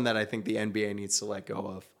that's one that I think the NBA needs to let go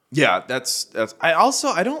of. Yeah, that's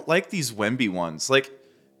I don't like these Wemby ones. Like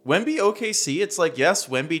Wemby OKC, it's like, yes,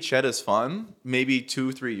 Wemby Chet is fun. Maybe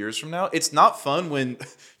 2-3 years from now. It's not fun when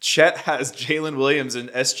Chet has Jalen Williams in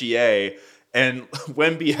SGA and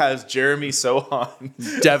Wemby has Jeremy Sohan.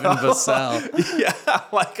 Devin Vassell. Yeah,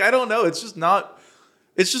 like, I don't know. It's just not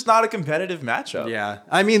a competitive matchup. Yeah.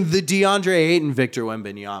 I mean, the DeAndre Ayton, Victor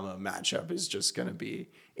Wembanyama matchup is just going to be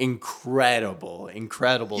incredible.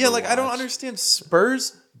 Yeah, like, I don't understand.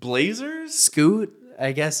 Spurs, Blazers? Scoot,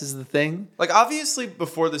 I guess, is the thing. Like, obviously,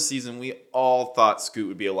 before the season, we all thought Scoot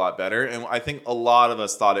would be a lot better. And I think a lot of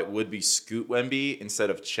us thought it would be Scoot Wemby instead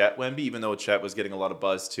of Chet Wemby, even though Chet was getting a lot of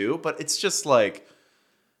buzz too. But it's just like,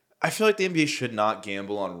 I feel like the NBA should not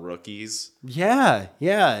gamble on rookies. Yeah.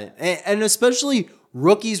 And especially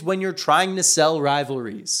rookies when you're trying to sell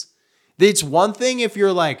rivalries. It's one thing if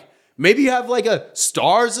you're like, maybe you have like a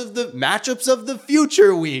stars of the matchups of the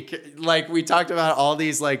future week. Like we talked about all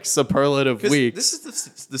these like superlative weeks. This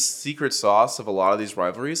is the secret sauce of a lot of these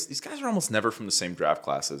rivalries. These guys are almost never from the same draft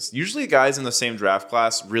classes. Usually guys in the same draft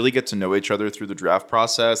class really get to know each other through the draft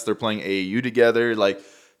process. They're playing AAU together. Like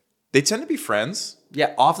they tend to be friends.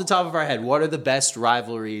 Yeah, off the top of our head, what are the best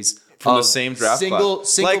rivalries from the same draft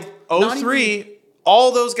class? Like 03,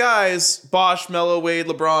 all those guys, Bosh, Melo, Wade,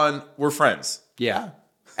 LeBron, were friends. Yeah.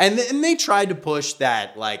 And they tried to push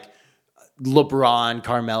that like LeBron,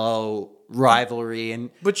 Carmelo rivalry, and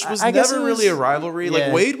which was never really a rivalry. Yeah.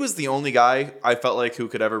 Like Wade was the only guy I felt like who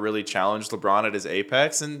could ever really challenge LeBron at his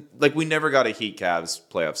apex, and like we never got a Heat Cavs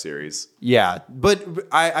playoff series. Yeah, but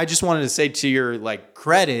I just wanted to say to your like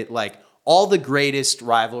credit, like all the greatest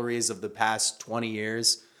rivalries of the past 20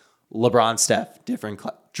 years, LeBron, Steph, different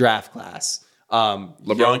draft class.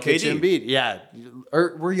 LeBron, KD, Embiid, yeah.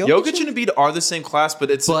 Or were Jokic and Embiid are the same class, but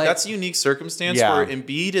that's a unique circumstance where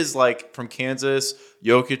Embiid is like from Kansas,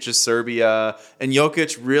 Jokic is Serbia, and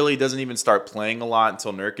Jokic really doesn't even start playing a lot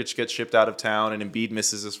until Nurkic gets shipped out of town, and Embiid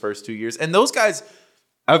misses his first 2 years, and those guys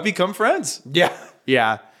have become friends.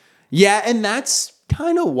 Yeah, and that's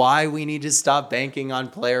kind of why we need to stop banking on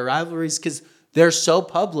player rivalries because they're so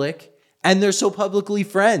public and they're so publicly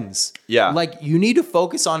friends. Yeah, like you need to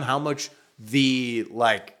focus on how much the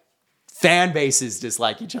like fan bases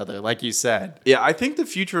dislike each other, like you said. Yeah, I think the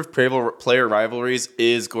future of player rivalries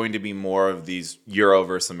is going to be more of these Euro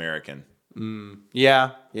versus American.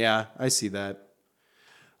 Yeah, I see that.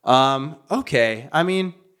 Okay. I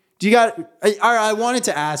mean, I wanted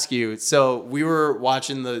to ask you. So we were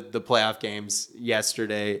watching the playoff games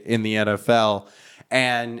yesterday in the NFL,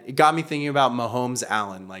 and it got me thinking about Mahomes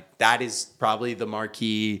Allen. Like, that is probably the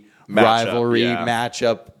marquee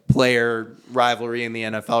matchup player rivalry in the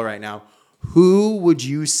NFL right now. Who would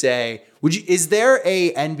you say? Is there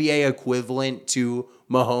a NBA equivalent to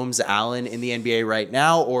Mahomes Allen in the NBA right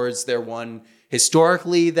now, or is there one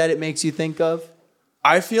historically that it makes you think of?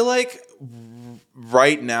 I feel like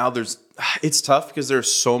right now it's tough because there are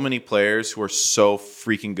so many players who are so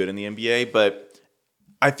freaking good in the NBA, but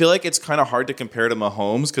I feel like it's kind of hard to compare to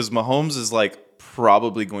Mahomes because Mahomes is like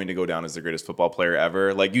probably going to go down as the greatest football player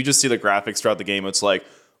ever. Like, you just see the graphics throughout the game. It's like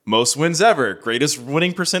most wins ever, greatest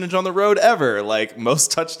winning percentage on the road ever, like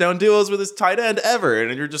most touchdown duos with his tight end ever.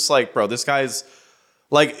 And you're just like, bro, this guy's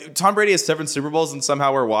like, Tom Brady has 7 Super Bowls, and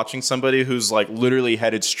somehow we're watching somebody who's like literally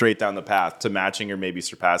headed straight down the path to matching or maybe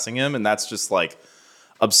surpassing him. And that's just like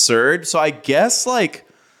absurd. So I guess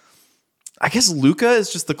Luka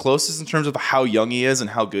is just the closest in terms of how young he is and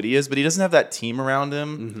how good he is, but he doesn't have that team around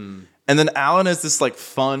him. Mm-hmm. And then Allen is this like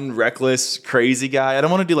fun, reckless, crazy guy. I don't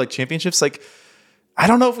want to do like championships. Like, I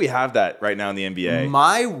don't know if we have that right now in the NBA.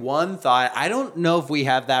 My one thought, I don't know if we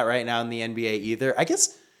have that right now in the NBA either. I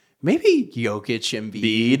guess maybe Jokic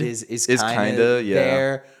Embiid is kind of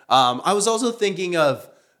there. I was also thinking of,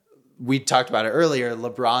 we talked about it earlier,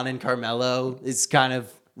 LeBron and Carmelo is kind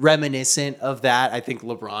of reminiscent of that. I think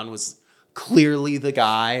LeBron was clearly the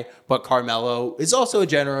guy, but Carmelo is also a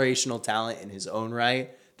generational talent in his own right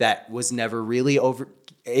that was never really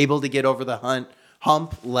able to get over the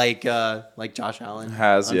hump like Josh Allen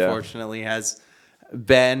unfortunately has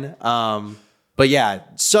been. But yeah,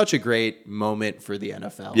 such a great moment for the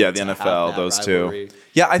NFL. Yeah, the NFL, those rivalry. Two.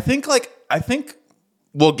 Yeah, I think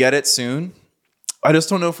we'll get it soon. I just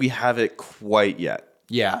don't know if we have it quite yet.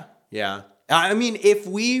 Yeah. I mean, if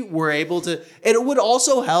we were able to, it would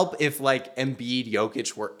also help if like Embiid,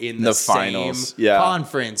 Jokic were in the finals,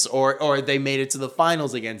 conference, or they made it to the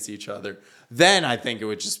finals against each other. Then I think it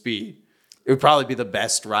would probably be the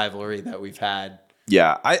best rivalry that we've had.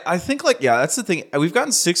 Yeah, I think that's the thing. We've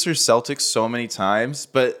gotten Sixers Celtics so many times,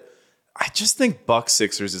 but I just think Bucks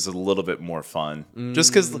Sixers is a little bit more fun.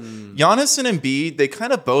 Just because Giannis and Embiid, they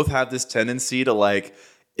kind of both have this tendency to like,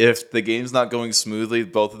 if the game's not going smoothly,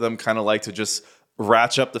 both of them kind of like to just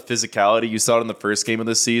ratchet up the physicality. You saw it in the first game of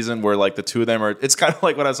the season where like the two of them are, it's kind of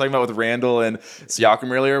like what I was talking about with Randall and Siakam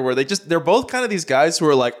earlier, where they're both kind of these guys who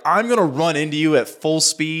are like, I'm going to run into you at full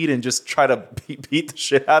speed and just try to beat the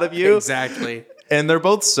shit out of you. Exactly. And they're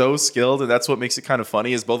both so skilled, and that's what makes it kind of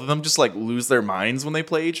funny is both of them just like lose their minds when they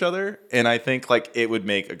play each other. And I think like it would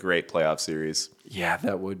make a great playoff series. Yeah,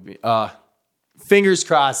 that would be. Fingers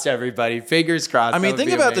crossed, everybody. Fingers crossed. I mean,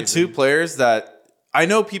 think about the two players that I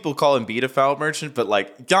know people call Embiid a foul merchant, but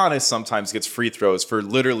like Giannis sometimes gets free throws for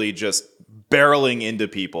literally just barreling into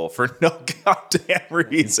people for no goddamn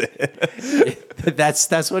reason.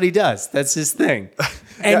 That's what he does. That's his thing.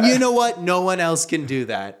 And you know what? No one else can do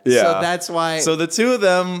that. Yeah. So that's why. So the two of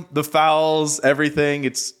them, the fouls, everything,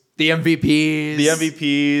 it's the MVPs. The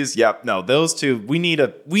MVPs. Yep. No, those two, we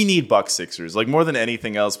need Bucks Sixers. Like more than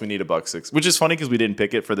anything else, we need a Bucks Sixers, which is funny because we didn't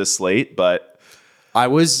pick it for this slate, but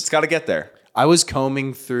it's got to get there. I was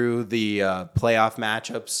combing through the playoff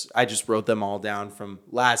matchups. I just wrote them all down from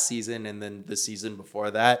last season and then the season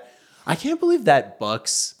before that. I can't believe that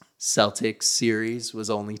Bucks Celtics series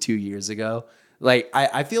was only 2 years ago. Like,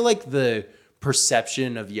 I feel like the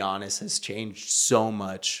perception of Giannis has changed so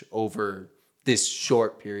much over this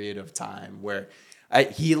short period of time where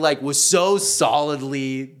he like was so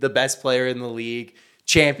solidly the best player in the league,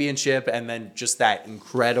 championship, and then just that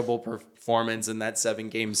incredible performance in that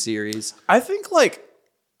 7-game series. I think like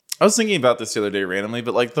I was thinking about this the other day randomly,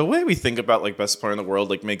 but like the way we think about like best player in the world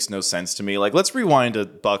like makes no sense to me. Like let's rewind to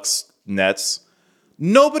Bucks Nets.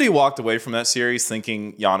 Nobody walked away from that series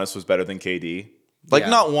thinking Giannis was better than KD. Like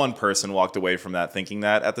not one person walked away from that thinking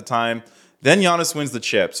that at the time. Then Giannis wins the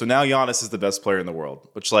chip. So now Giannis is the best player in the world,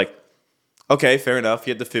 which like, okay, fair enough.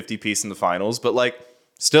 He had the 50 piece in the finals, but like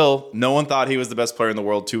still no one thought he was the best player in the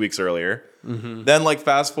world 2 weeks earlier. Mm-hmm. Then like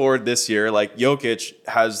fast forward this year, like Jokic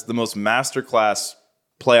has the most masterclass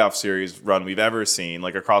playoff series run we've ever seen,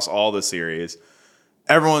 like across all the series.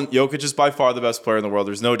 Jokic is by far the best player in the world.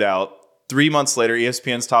 There's no doubt. 3 months later,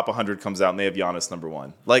 ESPN's top 100 comes out and they have Giannis number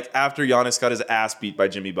 1. Like after Giannis got his ass beat by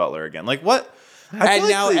Jimmy Butler again. Like what? And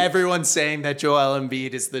now everyone's saying that Joel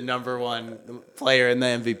Embiid is the number 1 player in the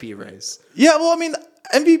MVP race. Yeah, well, I mean,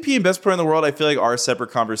 MVP and best player in the world, I feel like are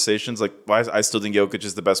separate conversations. Like, I still think Jokic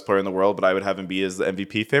is the best player in the world, but I would have him be as the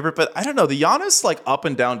MVP favorite. But I don't know. The Giannis, like, up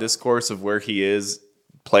and down discourse of where he is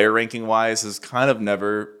player ranking wise has kind of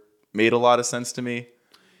never made a lot of sense to me.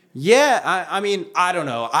 Yeah, I mean, I don't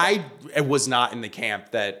know. I was not in the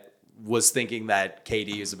camp that was thinking that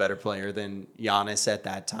KD is a better player than Giannis at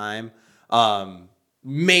that time.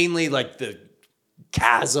 Mainly like the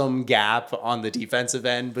chasm gap on the defensive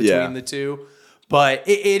end between the two. But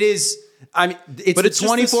it is, I mean, it's the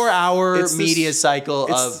 24-hour media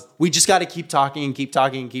cycle of we just got to keep talking and keep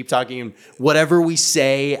talking and keep talking. And whatever we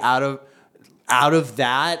say out of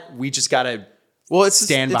that, we just got to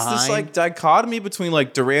stand behind. It's this like dichotomy between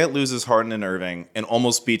like Durant loses Harden and Irving and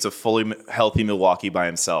almost beats a fully healthy Milwaukee by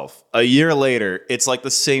himself. A year later, it's like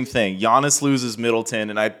the same thing. Giannis loses Middleton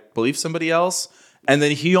and I believe somebody else. And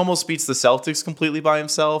then he almost beats the Celtics completely by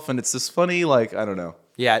himself. And it's this funny, like, I don't know.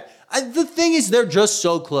 Yeah. The thing is, they're just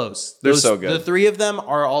so close. They're so good. The three of them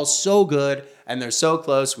are all so good, and they're so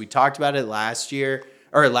close. We talked about it last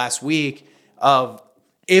week. Of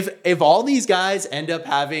if all these guys end up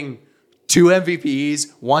having 2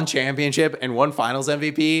 MVPs, 1 championship, and 1 Finals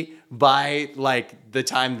MVP by like the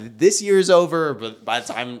time this year is over, but by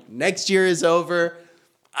the time next year is over,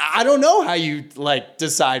 I don't know how you like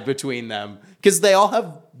decide between them because they all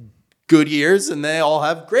have good years and they all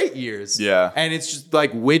have great years. Yeah. And it's just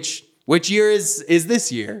like, which year is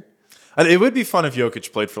this year? And it would be fun if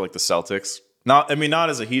Jokic played for like the Celtics. Not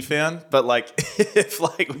as a Heat fan, but like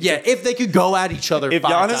if they could go at each other. If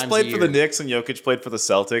 5 Giannis times played a for year. the Knicks and Jokic played for the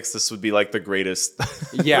Celtics, this would be like the greatest,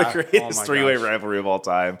 Yeah. the greatest Oh my three-way gosh. rivalry of all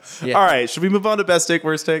time. Yeah. All right, should we move on to best take,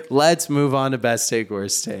 worst take? Let's move on to best take,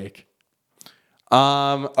 worst take.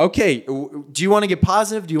 Okay. Do you want to get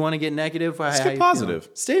positive? Do you want to get negative? Let's get positive.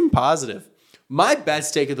 Stay positive. My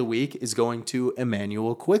best take of the week is going to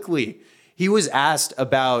Emmanuel Quickly. He was asked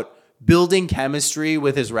about building chemistry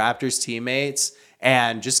with his Raptors teammates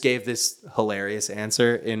and just gave this hilarious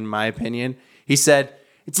answer, in my opinion. He said,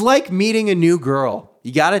 "It's like meeting a new girl.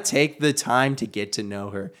 You got to take the time to get to know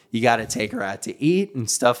her. You got to take her out to eat and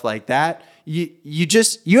stuff like that. You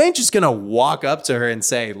ain't just going to walk up to her and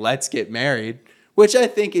say, 'Let's get married,'" which I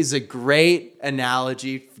think is a great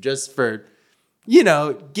analogy just for,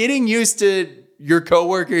 getting used to your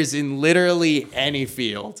coworkers in literally any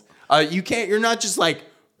field. You're not just like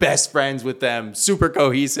best friends with them, super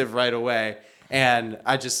cohesive right away. And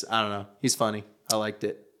I don't know. He's funny. I liked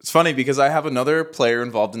it. It's funny because I have another player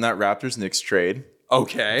involved in that Raptors-Knicks trade.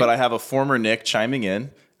 Okay. But I have a former Knick chiming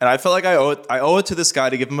in. And I feel like I owe it to this guy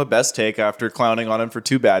to give him a best take after clowning on him for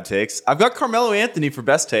 2 bad takes. I've got Carmelo Anthony for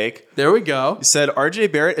best take. There we go. He said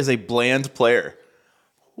RJ Barrett is a bland player.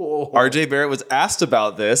 Whoa. RJ Barrett was asked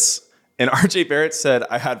about this, and RJ Barrett said,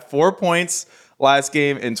 "I had 4 points last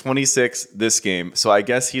game and 26 this game, so I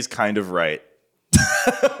guess he's kind of right."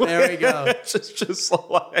 There we go. It's just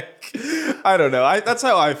like, I don't know. That's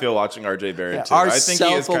how I feel watching RJ Barrett too. Our I think he is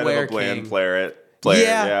kind of a self-aware bland king. player.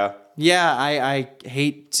 Yeah. Yeah, I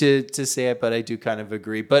hate to say it, but I do kind of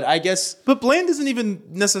agree. But I guess... But bland isn't even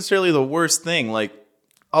necessarily the worst thing. Like,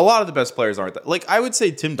 a lot of the best players aren't that. Like, I would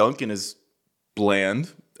say Tim Duncan is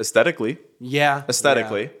bland aesthetically. Yeah.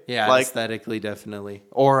 Aesthetically. Yeah, like, aesthetically, definitely.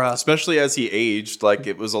 Or especially as he aged, like,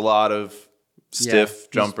 it was a lot of stiff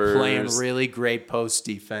jumpers. Playing really great post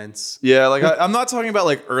defense. Yeah, like, I'm not talking about,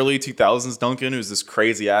 like, early 2000s Duncan, who's this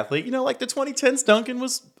crazy athlete. Like, the 2010s Duncan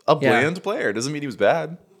was a bland player. Doesn't mean he was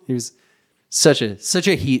bad. He was such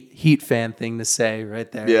a Heat fan thing to say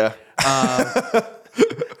right there. Yeah.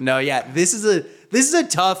 No, yeah. This is a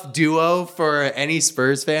tough duo for any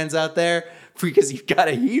Spurs fans out there because you've got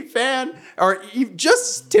a Heat fan or you've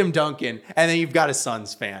just Tim Duncan and then you've got a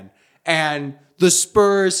Suns fan. And the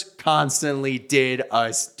Spurs constantly did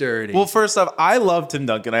us dirty. Well, first off, I love Tim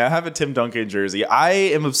Duncan. I have a Tim Duncan jersey. I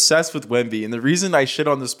am obsessed with Wemby. And the reason I shit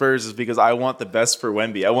on the Spurs is because I want the best for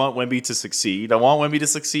Wemby. I want Wemby to succeed. I want Wemby to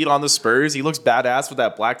succeed on the Spurs. He looks badass with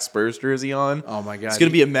that black Spurs jersey on. Oh, my God. He's going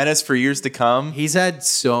to be a menace for years to come. He's had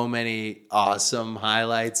so many awesome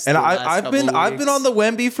highlights. And I've been on the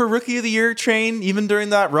Wemby for Rookie of the Year train, even during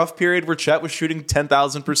that rough period where Chet was shooting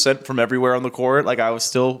 10,000% from everywhere on the court. Like, I was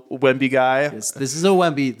still a Wemby guy. This is a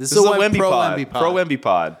Wemby. This is a Wemby pro pod. Wemby pod. Pro Wemby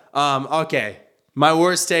pod. Okay. My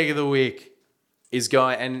worst take of the week is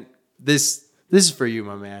going, and this is for you,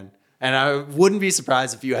 my man. And I wouldn't be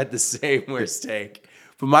surprised if you had the same worst take.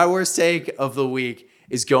 But my worst take of the week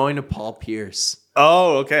is going to Paul Pierce.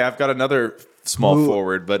 Oh, okay. I've got another small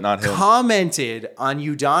forward, but not him. Commented on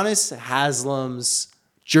Udonis Haslam's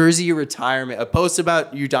jersey retirement, a post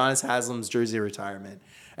about Udonis Haslam's jersey retirement,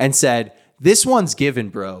 and said, "This one's given,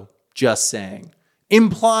 bro. Just saying."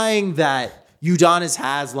 Implying that Udonis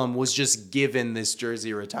Haslem was just given this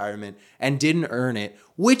jersey retirement and didn't earn it,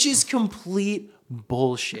 which is complete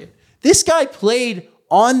bullshit. This guy played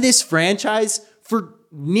on this franchise for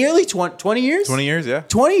nearly 20 years? 20 years, yeah.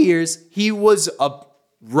 20 years. He was a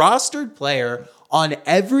rostered player on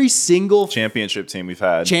every single Championship team we've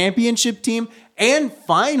had. championship team and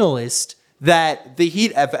finalist that the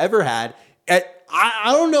Heat have ever had.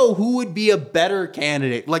 I don't know who would be a better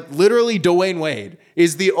candidate. Like literally Dwayne Wade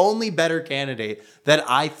is the only better candidate that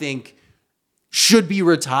I think should be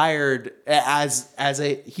retired as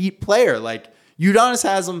a Heat player. Like Udonis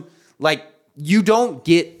Haslem, like you don't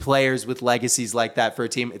get players with legacies like that for a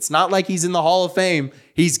team. It's not like he's in the Hall of Fame.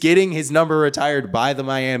 He's getting his number retired by the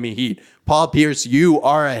Miami Heat. Paul Pierce, you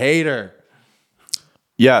are a hater.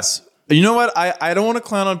 Yes. You know what? I don't want to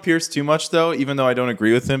clown on Pierce too much, though, even though I don't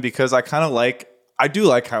agree with him, because I do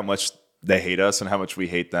like how much they hate us and how much we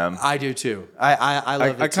hate them. I do too. I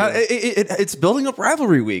love it too. It's building up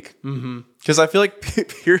rivalry week. Because I feel like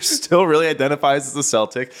Pierce still really identifies as a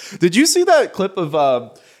Celtic. Did you see that clip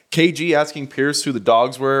of KG asking Pierce who the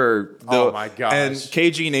dogs were? Oh my gosh. And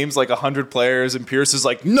KG names like 100 players and Pierce is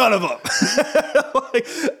like, none of them. Like,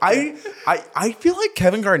 I feel like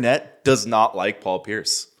Kevin Garnett does not like Paul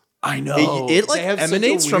Pierce. I know. It like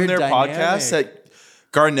emanates from their podcast that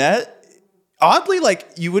Garnett, oddly, like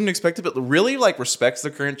you wouldn't expect it, but really like respects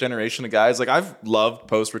the current generation of guys. Like I've loved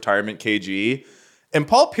post-retirement KG, and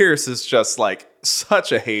Paul Pierce is just like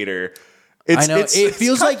such a hater. I know. It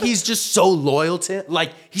feels like he's just so loyal to,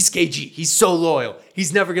 like he's KG. He's so loyal.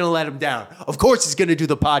 He's never going to let him down. Of course he's going to do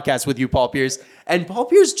the podcast with you, Paul Pierce. And Paul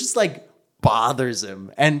Pierce just like bothers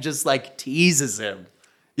him and just like teases him.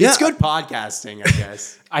 It's good podcasting, I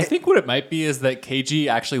guess. I think what it might be is that KG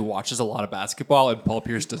actually watches a lot of basketball and Paul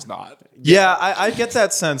Pierce does not. Yeah, I get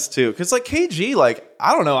that sense too. Because like KG, like,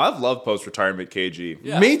 I don't know. I've loved post-retirement KG.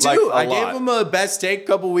 Yeah. Me too. Like, I gave him a best take a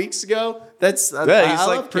couple weeks ago. That's yeah, he's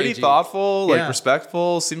like pretty thoughtful, like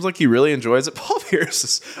respectful. Seems like he really enjoys it. Paul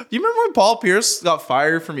Pierce. Do you remember when Paul Pierce got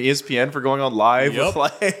fired from ESPN for going on live with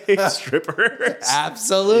like strippers?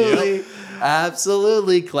 Absolutely. Yep.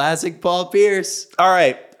 Absolutely. Classic Paul Pierce. All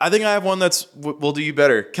right. I think I have one will do you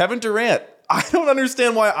better. Kevin Durant. I don't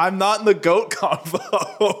understand why I'm not in the GOAT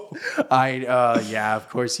convo. Yeah, of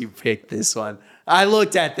course you picked this one. I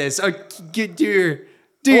looked at this. Do your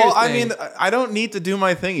well, thing. I mean, I don't need to do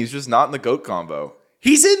my thing. He's just not in the GOAT convo.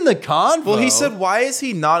 He's in the convo. Well, he said, why is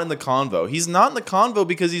he not in the convo? He's not in the convo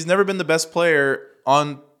because he's never been the best player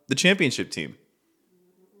on the championship team.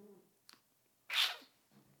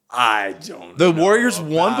 I don't know. The know Warriors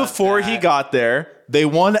won before he got there. They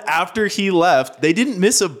won after he left. They didn't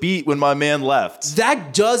miss a beat when my man left.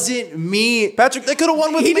 That doesn't mean... Patrick, they could have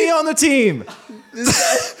won with me on the team.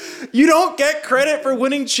 You don't get credit for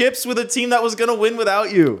winning chips with a team that was going to win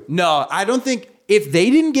without you. No, I don't think... If they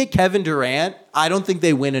didn't get Kevin Durant, I don't think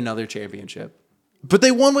they win another championship. But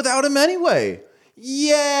they won without him anyway.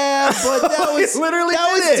 Yeah, but that was literally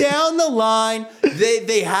down the line.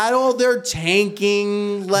 They had all their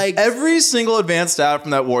tanking, like every single advanced stat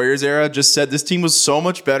from that Warriors era just said this team was so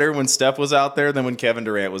much better when Steph was out there than when Kevin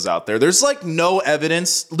Durant was out there. There's like no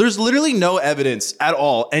evidence. There's literally no evidence at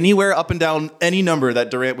all anywhere up and down any number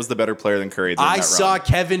that Durant was the better player than Curry. I saw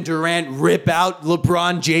Kevin Durant rip out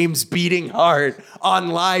LeBron James' beating heart on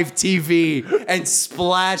live TV and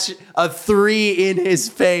splash a 3 in his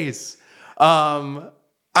face. I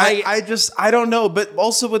don't know, but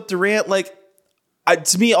also with Durant, like,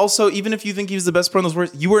 to me, also, even if you think he was the best player in those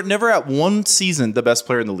Warriors, you were never at one season the best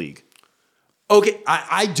player in the league. Okay,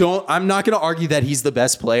 I'm not going to argue that he's the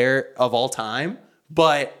best player of all time,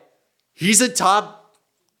 but he's a top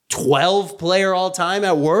 12 player all time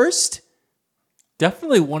at worst.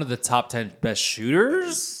 Definitely one of the top 10 best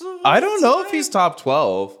shooters. I don't know if he's top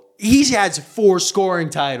 12. He has 4 scoring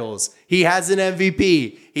titles. He has an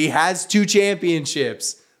MVP. He has 2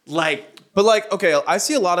 championships. Okay, I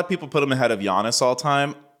see a lot of people put him ahead of Giannis all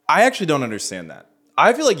time. I actually don't understand that.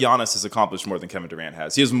 I feel like Giannis has accomplished more than Kevin Durant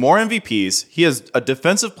has. He has more MVPs. He has a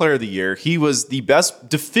defensive player of the year. He was the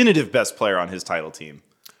definitive best player on his title team.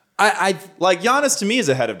 I like Giannis to me is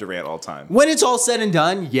ahead of Durant all time. When it's all said and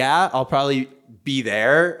done, yeah, I'll probably be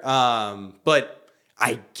there. But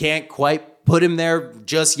I can't quite put him there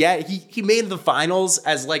just yet. He made the finals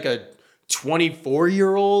as like a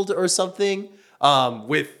 24-year-old or something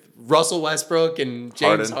with Russell Westbrook and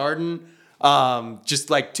James Harden. Just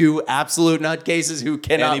like 2 absolute nutcases who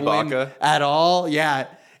cannot win at all. Yeah.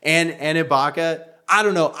 And Ibaka. I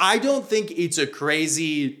don't know. I don't think it's a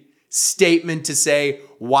crazy statement to say,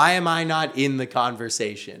 why am I not in the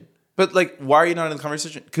conversation? But like, why are you not in the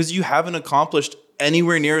conversation? Because you haven't accomplished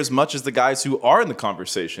anywhere near as much as the guys who are in the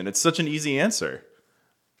conversation. It's such an easy answer.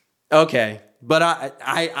 Okay. But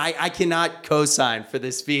I cannot co-sign for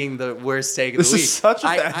this being the worst take of the week. This is such a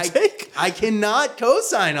bad take. I cannot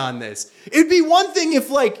co-sign on this. It'd be one thing if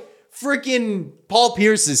like freaking Paul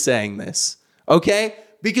Pierce is saying this, okay?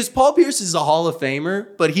 Because Paul Pierce is a Hall of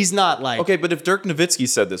Famer, but he's not like... Okay, but if Dirk Nowitzki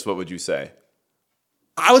said this, what would you say?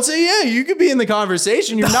 I would say, yeah, you could be in the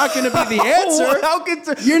conversation. You're not going to be the answer.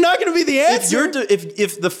 You're not going to be the answer.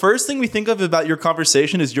 If the first thing we think of about your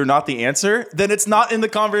conversation is you're not the answer, then it's not in the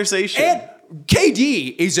conversation. And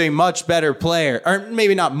KD is a much better player, or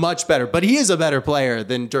maybe not much better, but he is a better player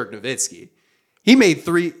than Dirk Nowitzki. He made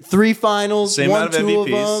three finals, Same won amount of 2 of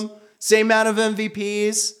MVPs. them, same amount of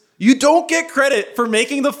MVPs. You don't get credit for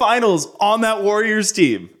making the finals on that Warriors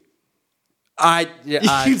team.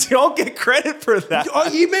 You don't get credit for that.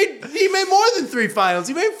 He made more than 3 finals.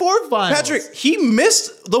 He made 4 finals. Patrick, he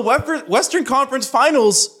missed the Western Conference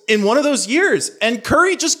Finals in one of those years, and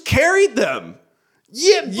Curry just carried them.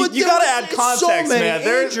 Yeah, but you got to add context, so many man.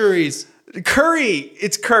 There's injuries.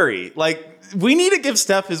 It's Curry. Like, we need to give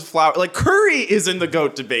Steph his flower. Like, Curry is in the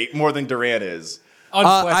GOAT debate more than Durant is.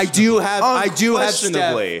 I do have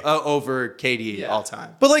Unquestionably. Steph over KD all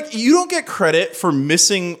time. But like, you don't get credit for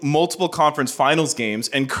missing multiple conference finals games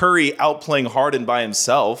and Curry outplaying Harden by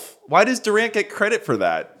himself. Why does Durant get credit for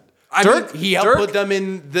that? He helped put them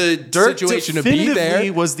in the situation to be there. He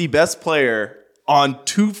was the best player on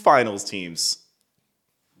 2 finals teams.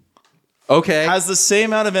 Okay. Has the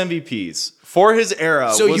same amount of MVPs for his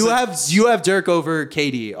era. So you have Dirk over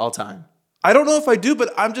KD all time. I don't know if I do,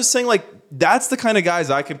 but I'm just saying, like, that's the kind of guys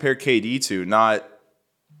I compare KD to, not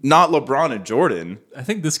LeBron and Jordan. I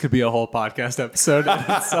think this could be a whole podcast episode in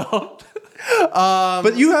itself.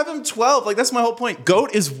 But you have him 12. Like, that's my whole point.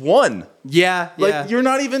 GOAT is 1. Yeah. Like,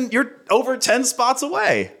 you're over 10 spots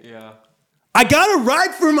away. Yeah. I gotta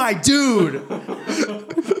ride for my dude.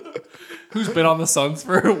 Who's been on the Suns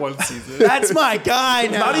for 1 season? That's my guy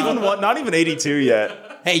now. Not even 82 yet.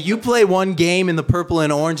 Hey, you play 1 game in the purple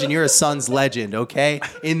and orange, and you're a Suns legend, okay?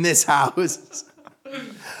 In this house.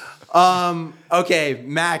 Okay,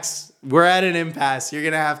 Max, we're at an impasse. You're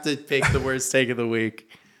gonna have to pick the worst take of the week.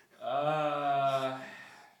 Man,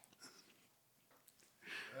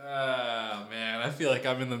 I feel like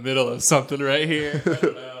I'm in the middle of something right here. I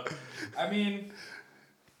don't know. I mean,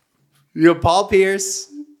 You have Paul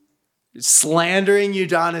Pierce slandering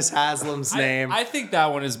Udonis Haslam's name. I think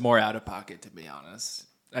that one is more out of pocket, to be honest.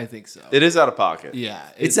 I think so. It is out of pocket. Yeah.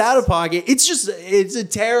 It's out of pocket. It's a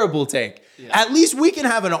terrible take. Yeah. At least we can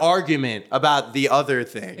have an argument about the other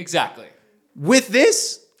thing. Exactly. With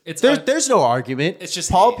this, there's no argument. It's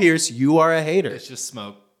just Paul hate. Pierce, you are a hater. It's just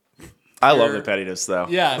smoke. I love the pettiness, though.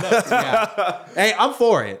 Yeah. No, Yeah. Hey, I'm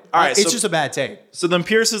for it. All right, it's so- just a bad take. So then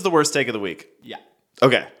Pierce is the worst take of the week. yeah.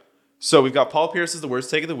 Okay. So we've got Paul Pierce as the worst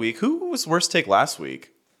take of the week. Who was worst take last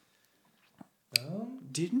week?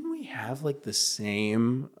 Didn't we have like the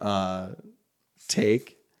same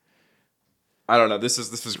take? I don't know. This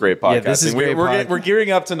is great podcasting. Yeah, this is great We're gearing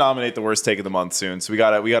up to nominate the worst take of the month soon, so we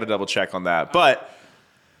gotta double check on that. But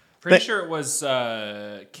Pretty sure it was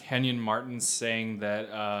Kenyon Martin saying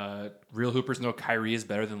that real hoopers know Kyrie is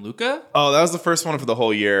better than Luka. oh, that was the first one for the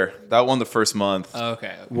whole year. That won the first month.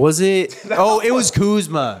 Okay. Was it? Oh, it was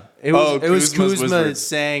Kuzma. It was Kuzma's Kuzma Wizards.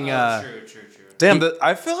 saying. True. Damn,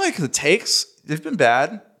 I feel like the takes they've been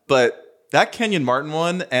bad, but that Kenyon Martin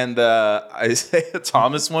one and the Isaiah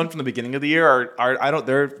Thomas one from the beginning of the year are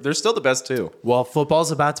they're still the best too. Well,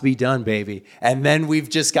 football's about to be done, baby, and then we've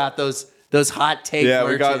just got those hot take. Yeah,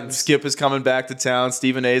 we got merchants. Skip is coming back to town.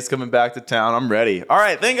 Stephen A is coming back to town. I'm ready. All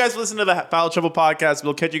right, thank you guys for listening to the Foul Trouble podcast.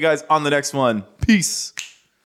 We'll catch you guys on the next one. Peace.